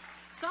 Yes.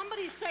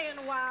 Somebody's saying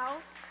wow.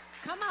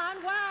 Come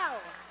on, wow.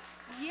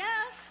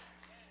 Yes.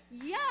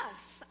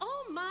 Yes.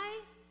 Oh, my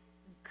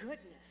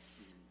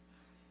goodness.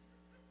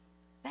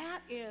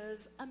 That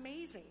is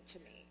amazing to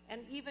me.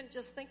 And even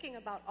just thinking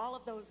about all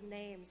of those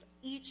names,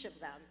 each of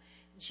them,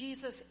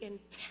 Jesus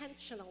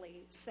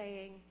intentionally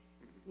saying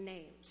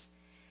names.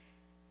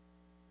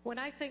 When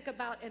I think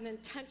about an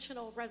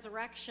intentional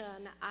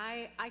resurrection,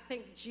 I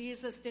think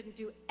Jesus didn't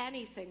do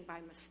anything by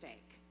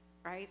mistake,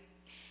 right?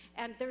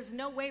 And there's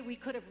no way we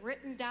could have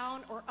written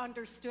down or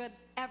understood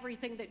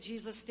everything that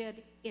Jesus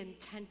did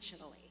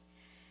intentionally.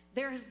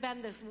 There has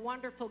been this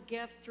wonderful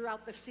gift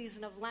throughout the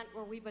season of Lent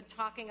where we've been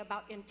talking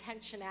about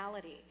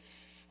intentionality.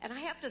 And I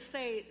have to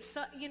say,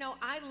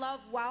 I love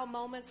wow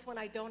moments when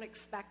I don't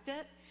expect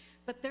it.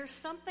 But there's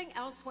something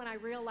else when I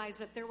realize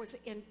that there was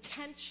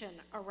intention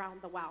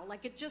around the wow.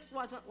 Like it just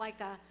wasn't like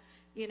a,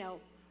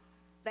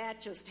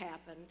 that just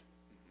happened.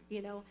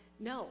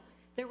 No,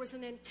 there was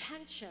an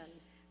intention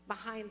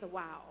behind the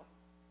wow.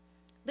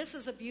 This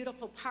is a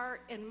beautiful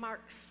part in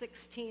Mark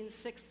 16,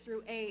 6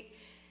 through 8.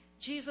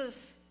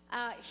 Jesus,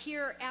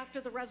 here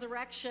after the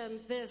resurrection,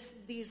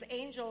 these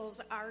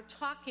angels are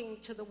talking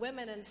to the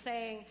women and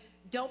saying,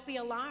 don't be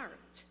alarmed.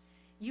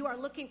 You are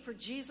looking for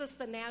Jesus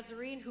the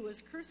Nazarene who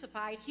was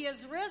crucified. He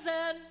is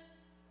risen.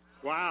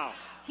 Wow.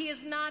 He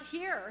is not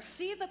here.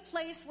 See the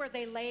place where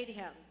they laid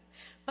him.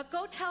 But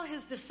go tell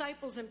his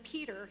disciples and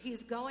Peter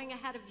he's going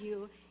ahead of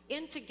you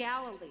into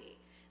Galilee.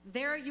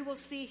 There you will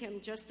see him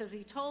just as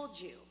he told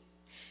you.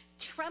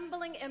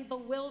 Trembling and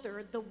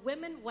bewildered, the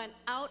women went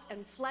out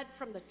and fled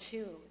from the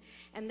tomb,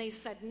 and they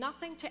said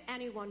nothing to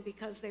anyone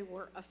because they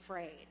were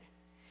afraid.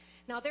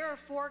 Now there are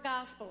 4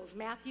 Gospels,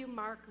 Matthew,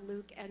 Mark,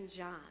 Luke, and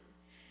John.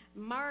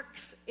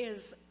 Mark's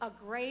is a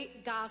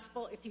great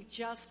gospel if you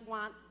just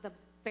want the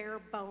bare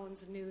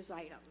bones news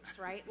items,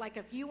 right? Like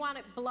if you want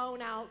it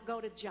blown out, go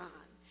to John.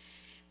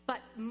 But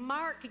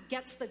Mark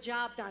gets the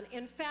job done.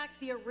 In fact,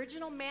 the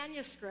original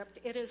manuscript,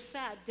 it is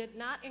said, did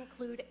not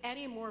include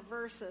any more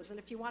verses. And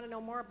if you want to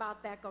know more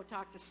about that, go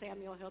talk to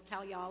Samuel. He'll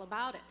tell you all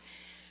about it.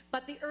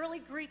 But the early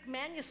Greek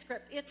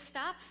manuscript, it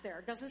stops there.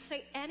 It doesn't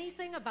say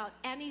anything about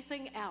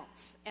anything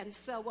else. And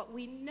so what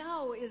we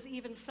know is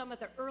even some of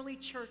the early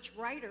church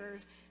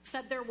writers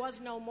said there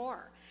was no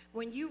more.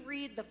 When you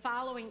read the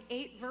following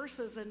 8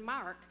 verses in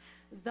Mark,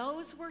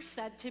 those were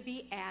said to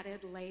be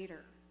added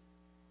later.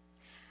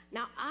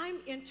 Now, I'm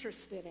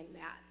interested in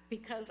that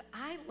because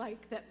I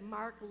like that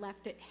Mark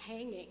left it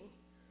hanging.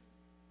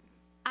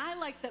 I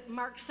like that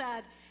Mark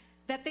said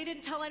that they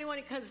didn't tell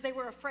anyone because they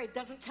were afraid.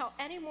 Doesn't tell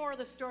any more of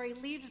the story.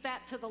 Leaves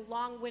that to the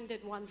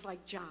long-winded ones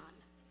like John.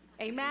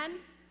 Amen?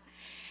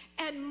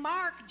 And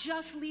Mark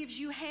just leaves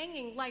you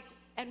hanging like,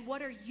 and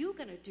what are you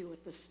going to do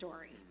with the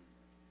story?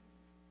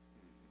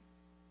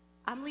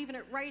 I'm leaving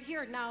it right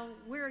here. Now,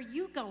 where are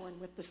you going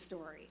with the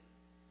story?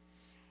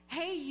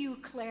 Hey, you,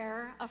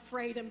 Claire,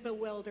 afraid and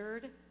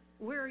bewildered.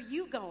 Where are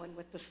you going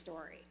with the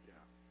story? Yeah.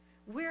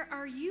 Where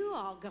are you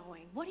all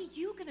going? What are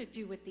you going to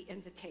do with the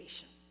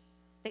invitation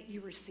that you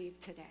received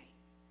today?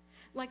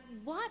 Like,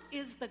 what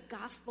is the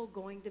gospel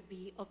going to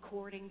be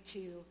according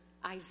to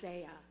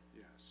Isaiah?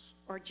 Yes.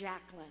 Or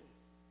Jacqueline?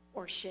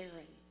 Or Sharon?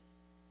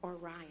 Or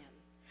Ryan?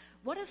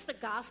 What is the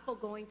gospel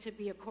going to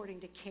be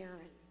according to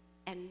Karen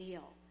and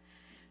Neil?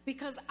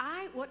 Because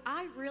what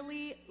I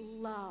really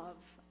love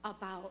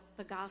about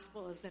the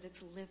gospel is that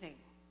it's living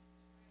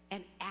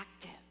and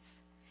active,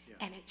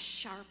 and it's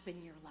sharp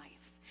in your life.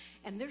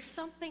 And there's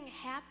something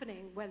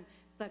happening when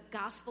the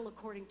gospel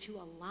according to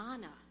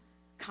Alana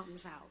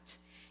comes out,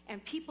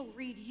 and people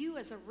read you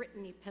as a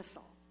written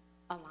epistle,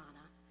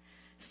 Alana.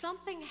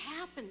 Something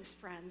happens,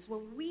 friends,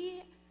 when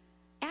we,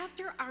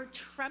 after our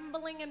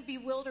trembling and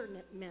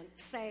bewilderment,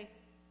 say,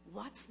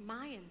 what's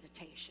my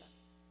invitation?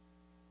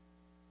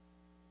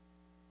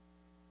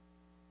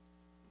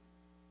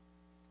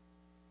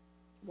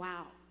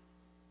 Wow.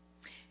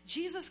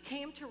 Jesus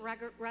came to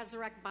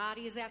resurrect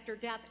bodies after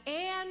death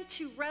and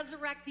to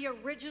resurrect the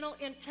original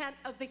intent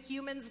of the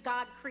humans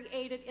God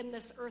created in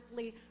this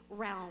earthly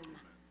realm.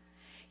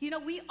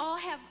 We all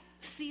have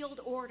sealed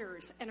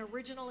orders and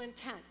original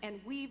intent, and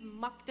we've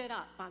mucked it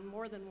up on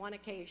more than one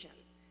occasion,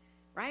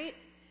 right?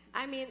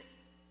 I mean,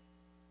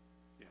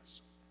 yes.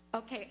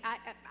 Okay,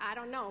 I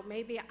don't know.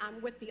 Maybe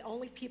I'm with the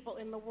only people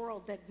in the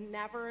world that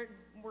never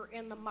were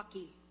in the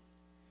mucky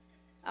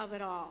of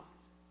it all.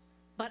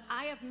 But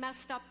I have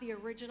messed up the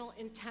original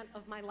intent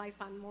of my life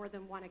on more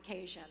than one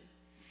occasion.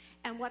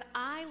 And what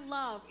I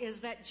love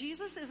is that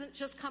Jesus isn't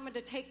just coming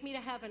to take me to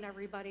heaven,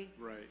 everybody.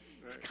 Right.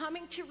 He's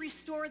coming to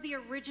restore the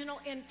original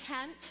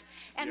intent.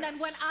 And then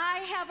when I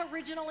have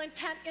original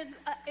intent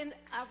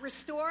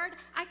restored,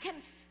 I can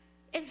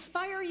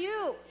inspire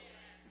you.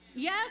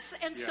 Yes,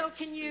 and so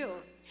can you. Amen.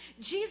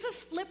 Jesus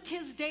flipped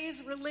his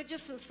day's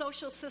religious and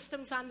social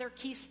systems on their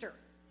keister.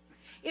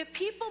 If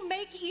people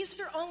make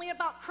Easter only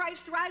about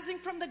Christ rising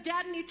from the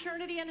dead and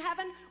eternity in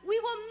heaven, we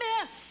will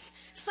miss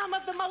some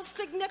of the most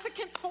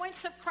significant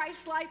points of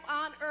Christ's life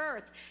on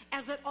earth,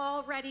 as it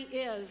already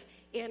is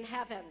in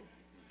heaven.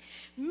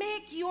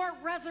 Make your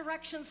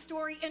resurrection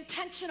story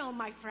intentional,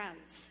 my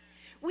friends.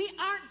 We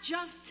aren't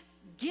just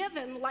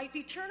given life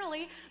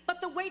eternally,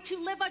 but the way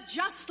to live a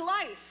just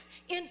life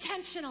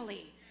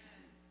intentionally.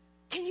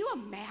 Can you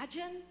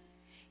imagine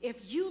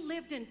if you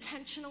lived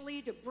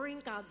intentionally to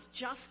bring God's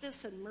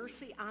justice and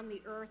mercy on the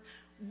earth,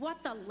 what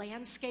the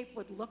landscape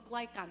would look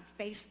like on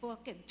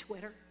Facebook and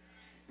Twitter?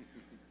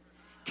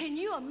 Can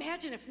you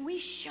imagine if we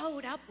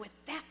showed up with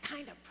that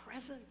kind of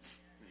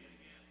presence?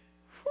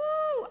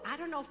 Whoo! I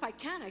don't know if I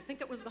can. I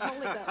think it was the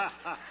Holy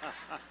Ghost.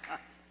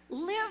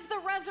 Live the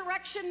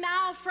resurrection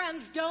now,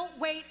 friends. Don't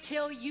wait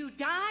till you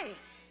die.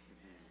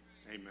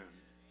 Amen.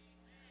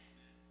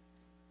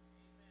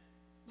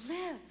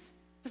 Live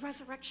the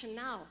resurrection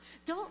now.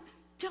 Don't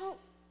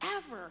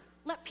ever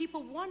let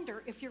people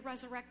wonder if you're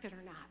resurrected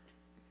or not.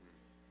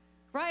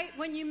 Right?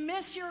 When you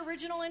miss your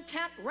original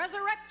intent,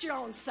 resurrect your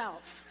own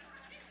self.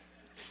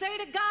 Say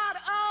to God,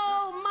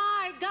 oh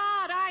my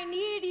God, I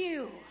need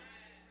you.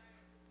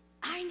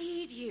 I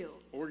need you.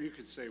 Or you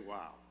could say,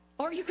 wow.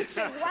 Or you could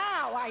say,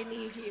 wow, I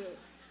need you.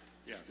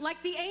 Yes.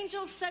 Like the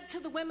angel said to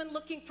the women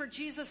looking for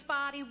Jesus'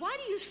 body, why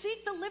do you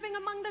seek the living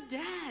among the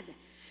dead?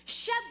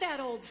 Shed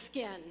that old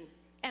skin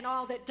and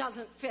all that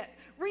doesn't fit.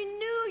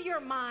 Renew your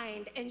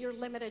mind and your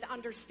limited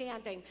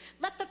understanding.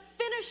 Let the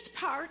finished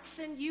parts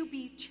in you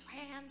be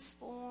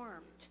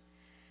transformed.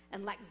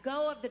 And let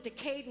go of the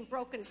decayed and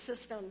broken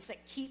systems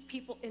that keep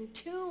people in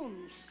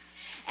tombs.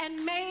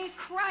 And may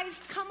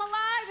Christ come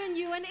alive in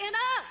you and in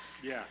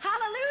us. Yeah.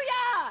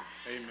 Hallelujah.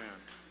 Amen.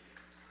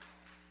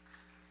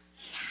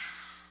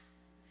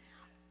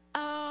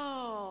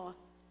 Oh,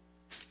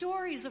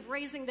 stories of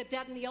raising the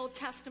dead in the Old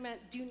Testament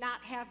do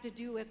not have to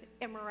do with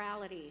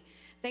immorality.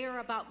 They are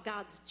about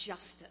God's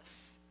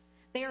justice.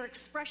 They are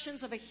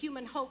expressions of a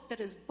human hope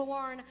that is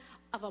born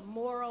of a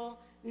moral,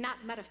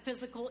 not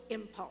metaphysical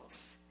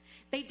impulse.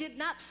 They did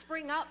not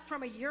spring up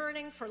from a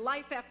yearning for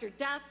life after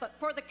death, but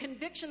for the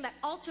conviction that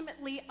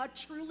ultimately a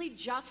truly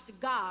just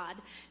God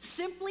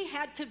simply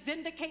had to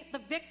vindicate the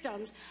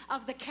victims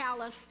of the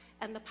callous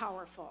and the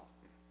powerful.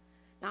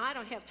 Now, I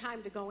don't have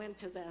time to go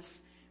into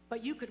this,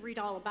 but you could read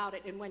all about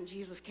it in When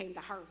Jesus Came to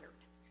Harvard.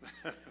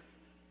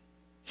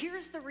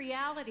 Here's the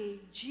reality.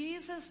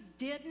 Jesus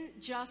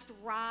didn't just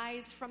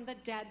rise from the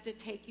dead to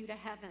take you to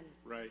heaven.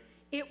 Right.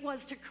 It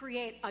was to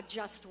create a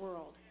just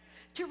world.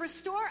 To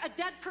restore a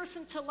dead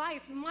person to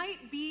life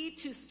might be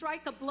to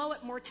strike a blow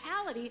at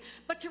mortality,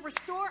 but to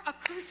restore a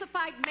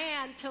crucified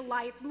man to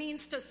life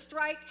means to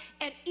strike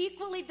an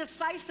equally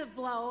decisive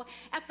blow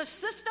at the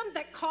system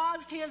that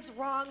caused his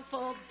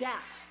wrongful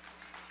death.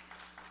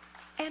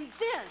 And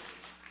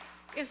this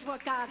is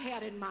what God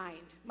had in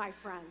mind, my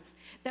friends,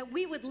 that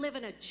we would live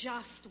in a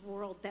just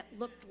world that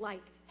looked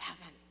like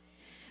heaven.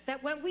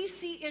 That when we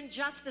see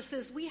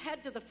injustices, we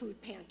head to the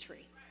food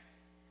pantry.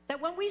 That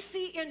when we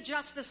see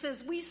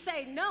injustices, we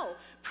say, no,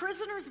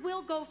 prisoners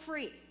will go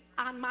free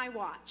on my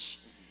watch.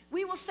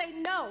 We will say,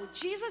 no,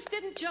 Jesus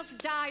didn't just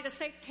die to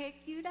say,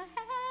 take you to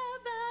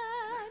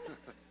heaven,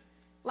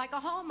 like a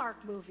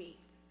Hallmark movie.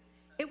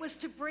 It was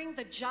to bring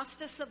the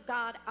justice of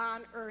God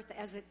on earth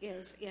as it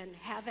is in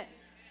heaven.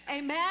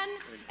 Amen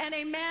and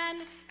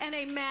amen and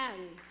amen.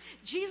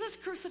 Jesus'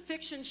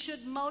 crucifixion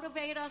should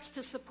motivate us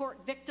to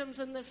support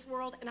victims in this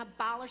world and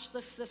abolish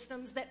the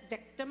systems that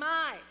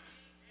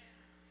victimize.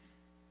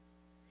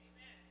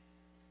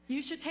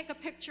 You should take a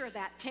picture of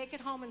that, take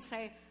it home and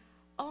say,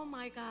 oh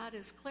my God,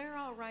 is Claire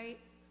all right?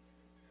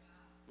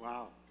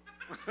 Wow.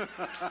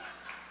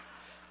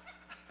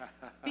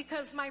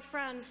 Because, my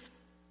friends,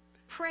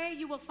 pray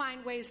you will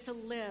find ways to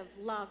live,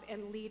 love,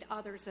 and lead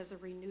others as a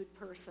renewed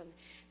person.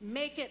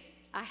 Make it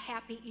a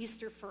happy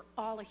Easter for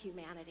all of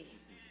humanity.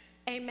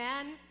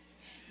 Amen?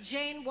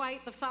 Jane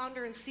White, the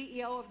founder and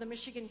CEO of the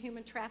Michigan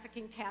Human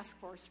Trafficking Task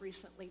Force,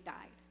 recently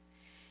died.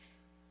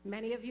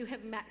 Many of you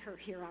have met her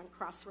here on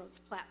Crossroads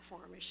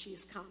platform as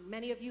she's come.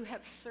 Many of you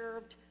have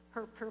served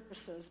her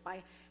purposes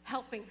by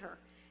helping her,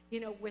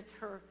 with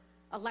her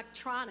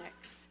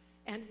electronics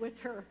and with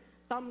her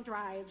thumb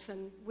drives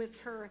and with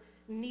her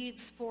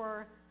needs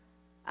for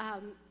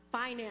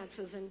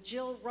finances. And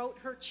Jill wrote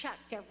her check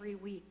every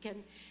week.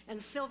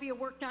 And Sylvia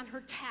worked on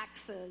her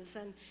taxes.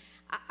 And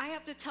I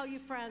have to tell you,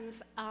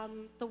 friends,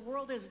 the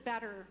world is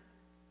better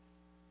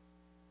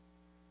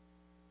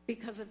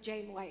because of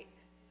Jane White.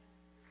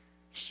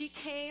 She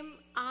came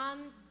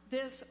on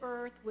this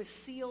earth with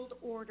sealed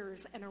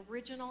orders and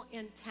original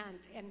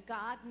intent, and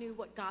God knew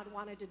what God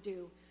wanted to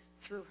do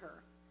through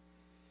her.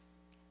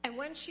 And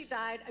when she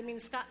died,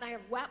 Scott and I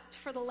have wept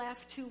for the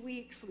last 2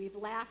 weeks. We've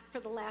laughed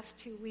for the last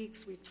 2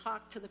 weeks. We've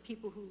talked to the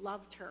people who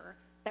loved her,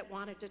 that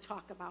wanted to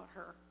talk about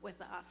her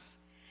with us.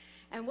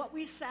 And what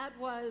we said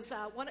was,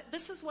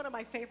 this is one of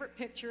my favorite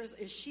pictures,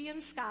 is she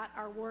and Scott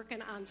are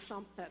working on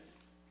something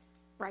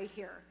right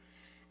here.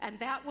 And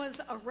that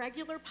was a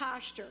regular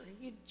posture.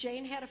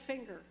 Jane had a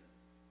finger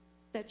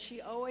that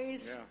she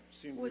always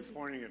seemed was to be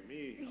pointing at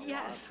me a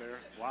yes. lot there.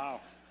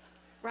 Wow.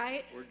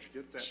 Right? Where'd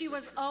you get that? She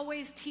was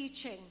always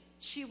teaching.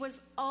 She was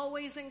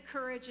always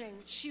encouraging.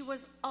 She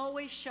was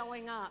always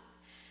showing up.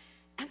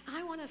 And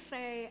I want to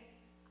say,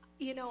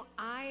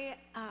 I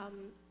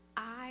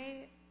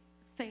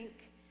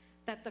think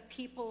that the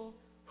people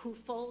who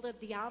folded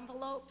the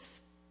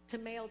envelopes to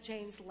mail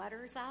Jane's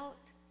letters out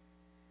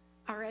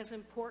are as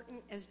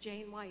important as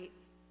Jane White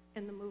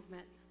in the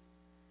movement.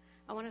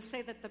 I want to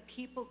say that the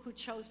people who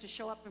chose to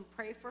show up and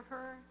pray for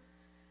her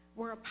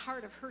were a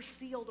part of her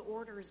sealed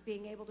orders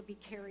being able to be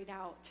carried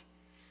out.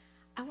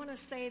 I want to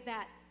say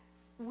that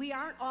we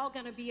aren't all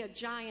going to be a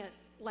giant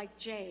like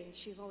Jane.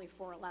 She's only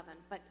 4'11",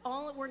 but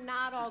we're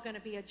not all going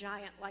to be a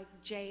giant like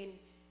Jane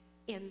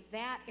in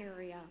that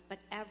area, but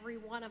every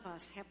one of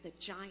us have the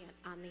giant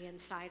on the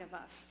inside of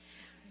us.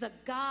 The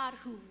God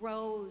who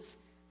rose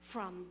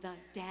from the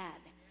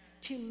dead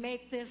to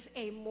make this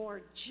a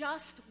more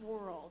just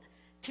world,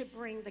 to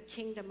bring the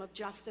kingdom of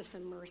justice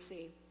and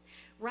mercy.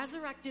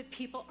 Resurrected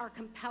people are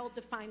compelled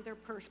to find their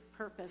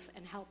purpose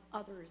and help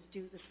others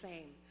do the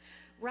same.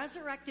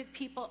 Resurrected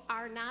people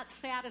are not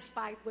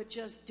satisfied with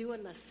just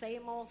doing the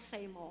same old,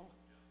 same old.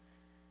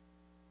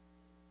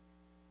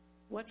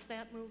 What's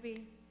that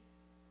movie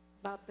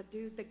about the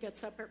dude that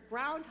gets up at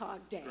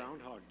Groundhog Day?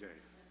 Groundhog Day.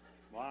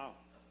 Wow.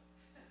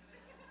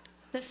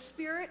 The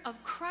Spirit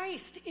of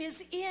Christ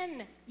is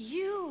in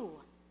you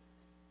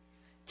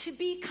to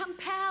be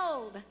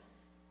compelled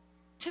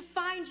to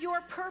find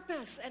your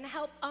purpose and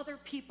help other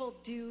people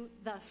do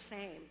the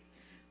same,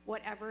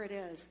 whatever it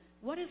is.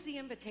 What is the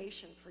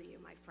invitation for you,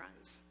 my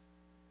friends?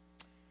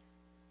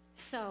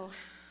 So,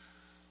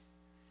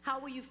 how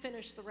will you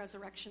finish the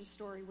resurrection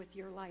story with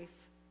your life?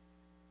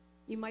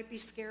 You might be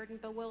scared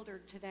and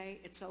bewildered today.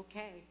 It's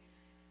okay.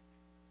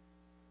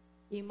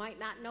 You might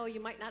not know. You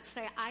might not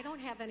say, I don't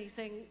have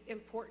anything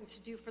important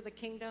to do for the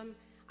kingdom.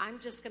 I'm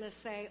just going to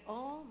say,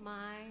 oh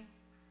my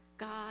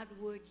God,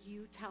 would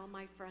you tell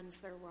my friends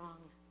they're wrong?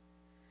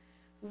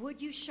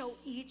 Would you show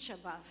each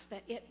of us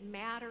that it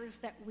matters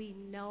that we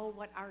know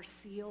what our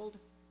sealed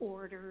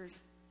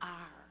orders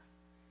are?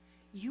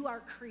 You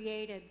are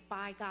created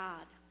by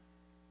God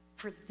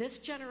for this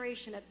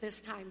generation at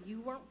this time.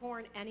 You weren't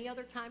born any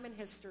other time in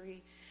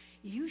history.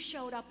 You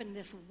showed up in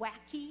this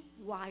wacky,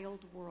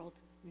 wild world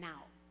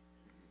now.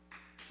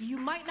 You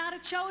might not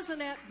have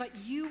chosen it, but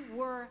you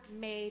were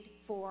made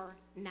for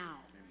now.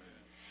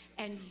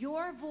 And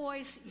your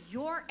voice,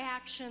 your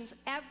actions,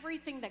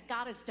 everything that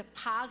God has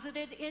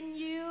deposited in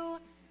you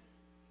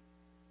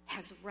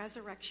has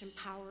resurrection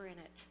power in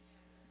it.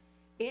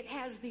 It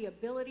has the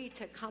ability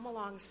to come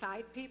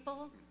alongside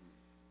people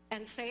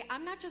and say,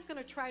 I'm not just going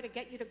to try to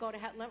get you to go to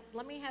heaven.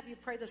 Let me have you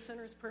pray the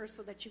sinner's prayer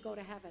so that you go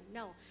to heaven.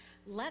 No,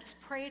 let's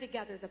pray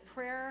together the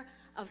prayer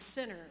of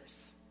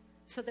sinners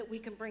so that we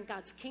can bring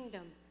God's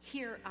kingdom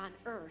here on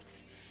earth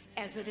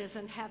as it is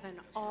in heaven,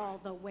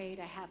 all the way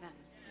to heaven.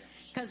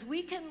 Because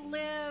we can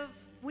live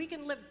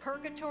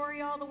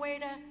purgatory all the way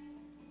to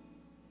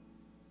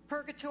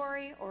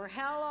purgatory or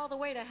hell all the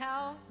way to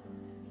hell.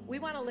 We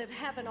want to live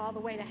heaven all the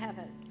way to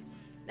heaven.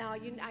 Now,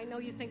 I know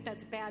you think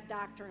that's bad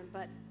doctrine,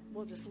 but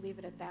we'll just leave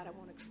it at that. I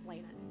won't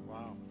explain it.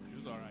 Wow. It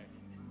was all right.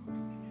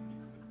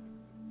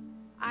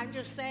 I'm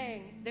just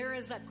saying there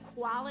is a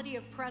quality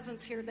of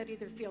presence here that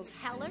either feels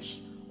hellish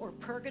or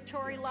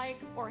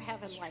purgatory-like or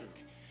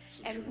heaven-like.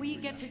 And we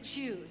get to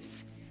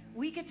choose.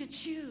 We get to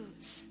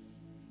choose.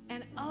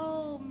 And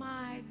oh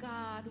my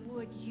God,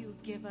 would you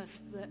give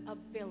us the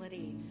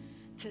ability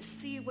to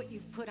see what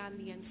you've put on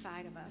the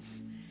inside of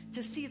us,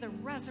 to see the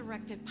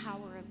resurrected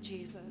power of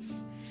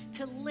Jesus,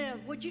 to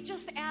live. Would you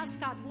just ask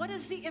God, what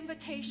is the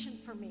invitation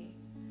for me?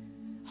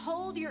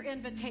 Hold your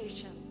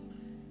invitation.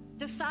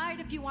 Decide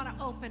if you want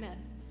to open it.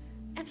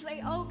 And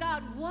say, oh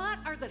God, what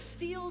are the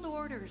sealed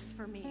orders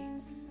for me?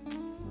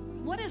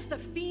 What does the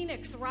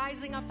phoenix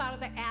rising up out of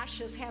the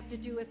ashes have to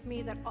do with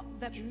me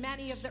that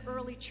many of the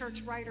early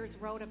church writers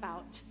wrote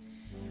about?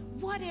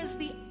 What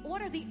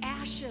are the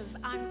ashes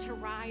I'm to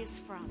rise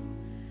from?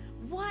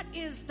 What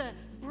is the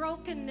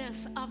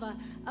brokenness of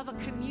a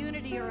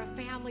community or a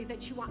family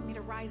that you want me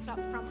to rise up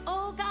from?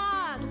 Oh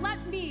God,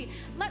 let me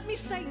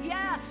say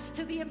yes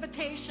to the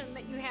invitation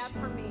that you have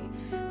for me.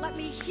 Let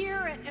me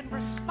hear it and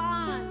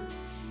respond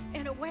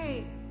in a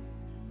way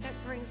that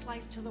brings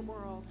life to the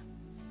world.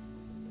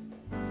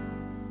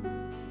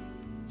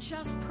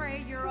 Just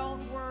pray your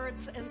own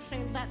words and say,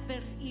 let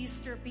this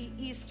Easter be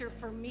Easter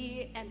for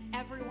me and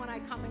everyone I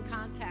come in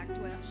contact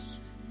with.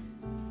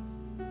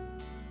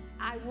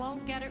 I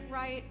won't get it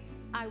right.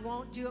 I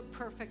won't do it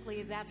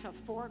perfectly. That's a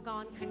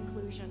foregone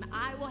conclusion.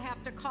 I will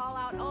have to call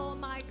out, oh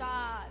my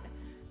God,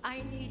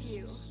 I need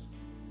you.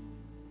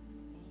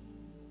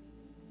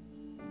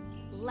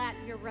 Let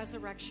your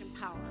resurrection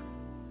power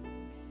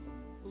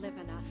live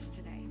in us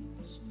today.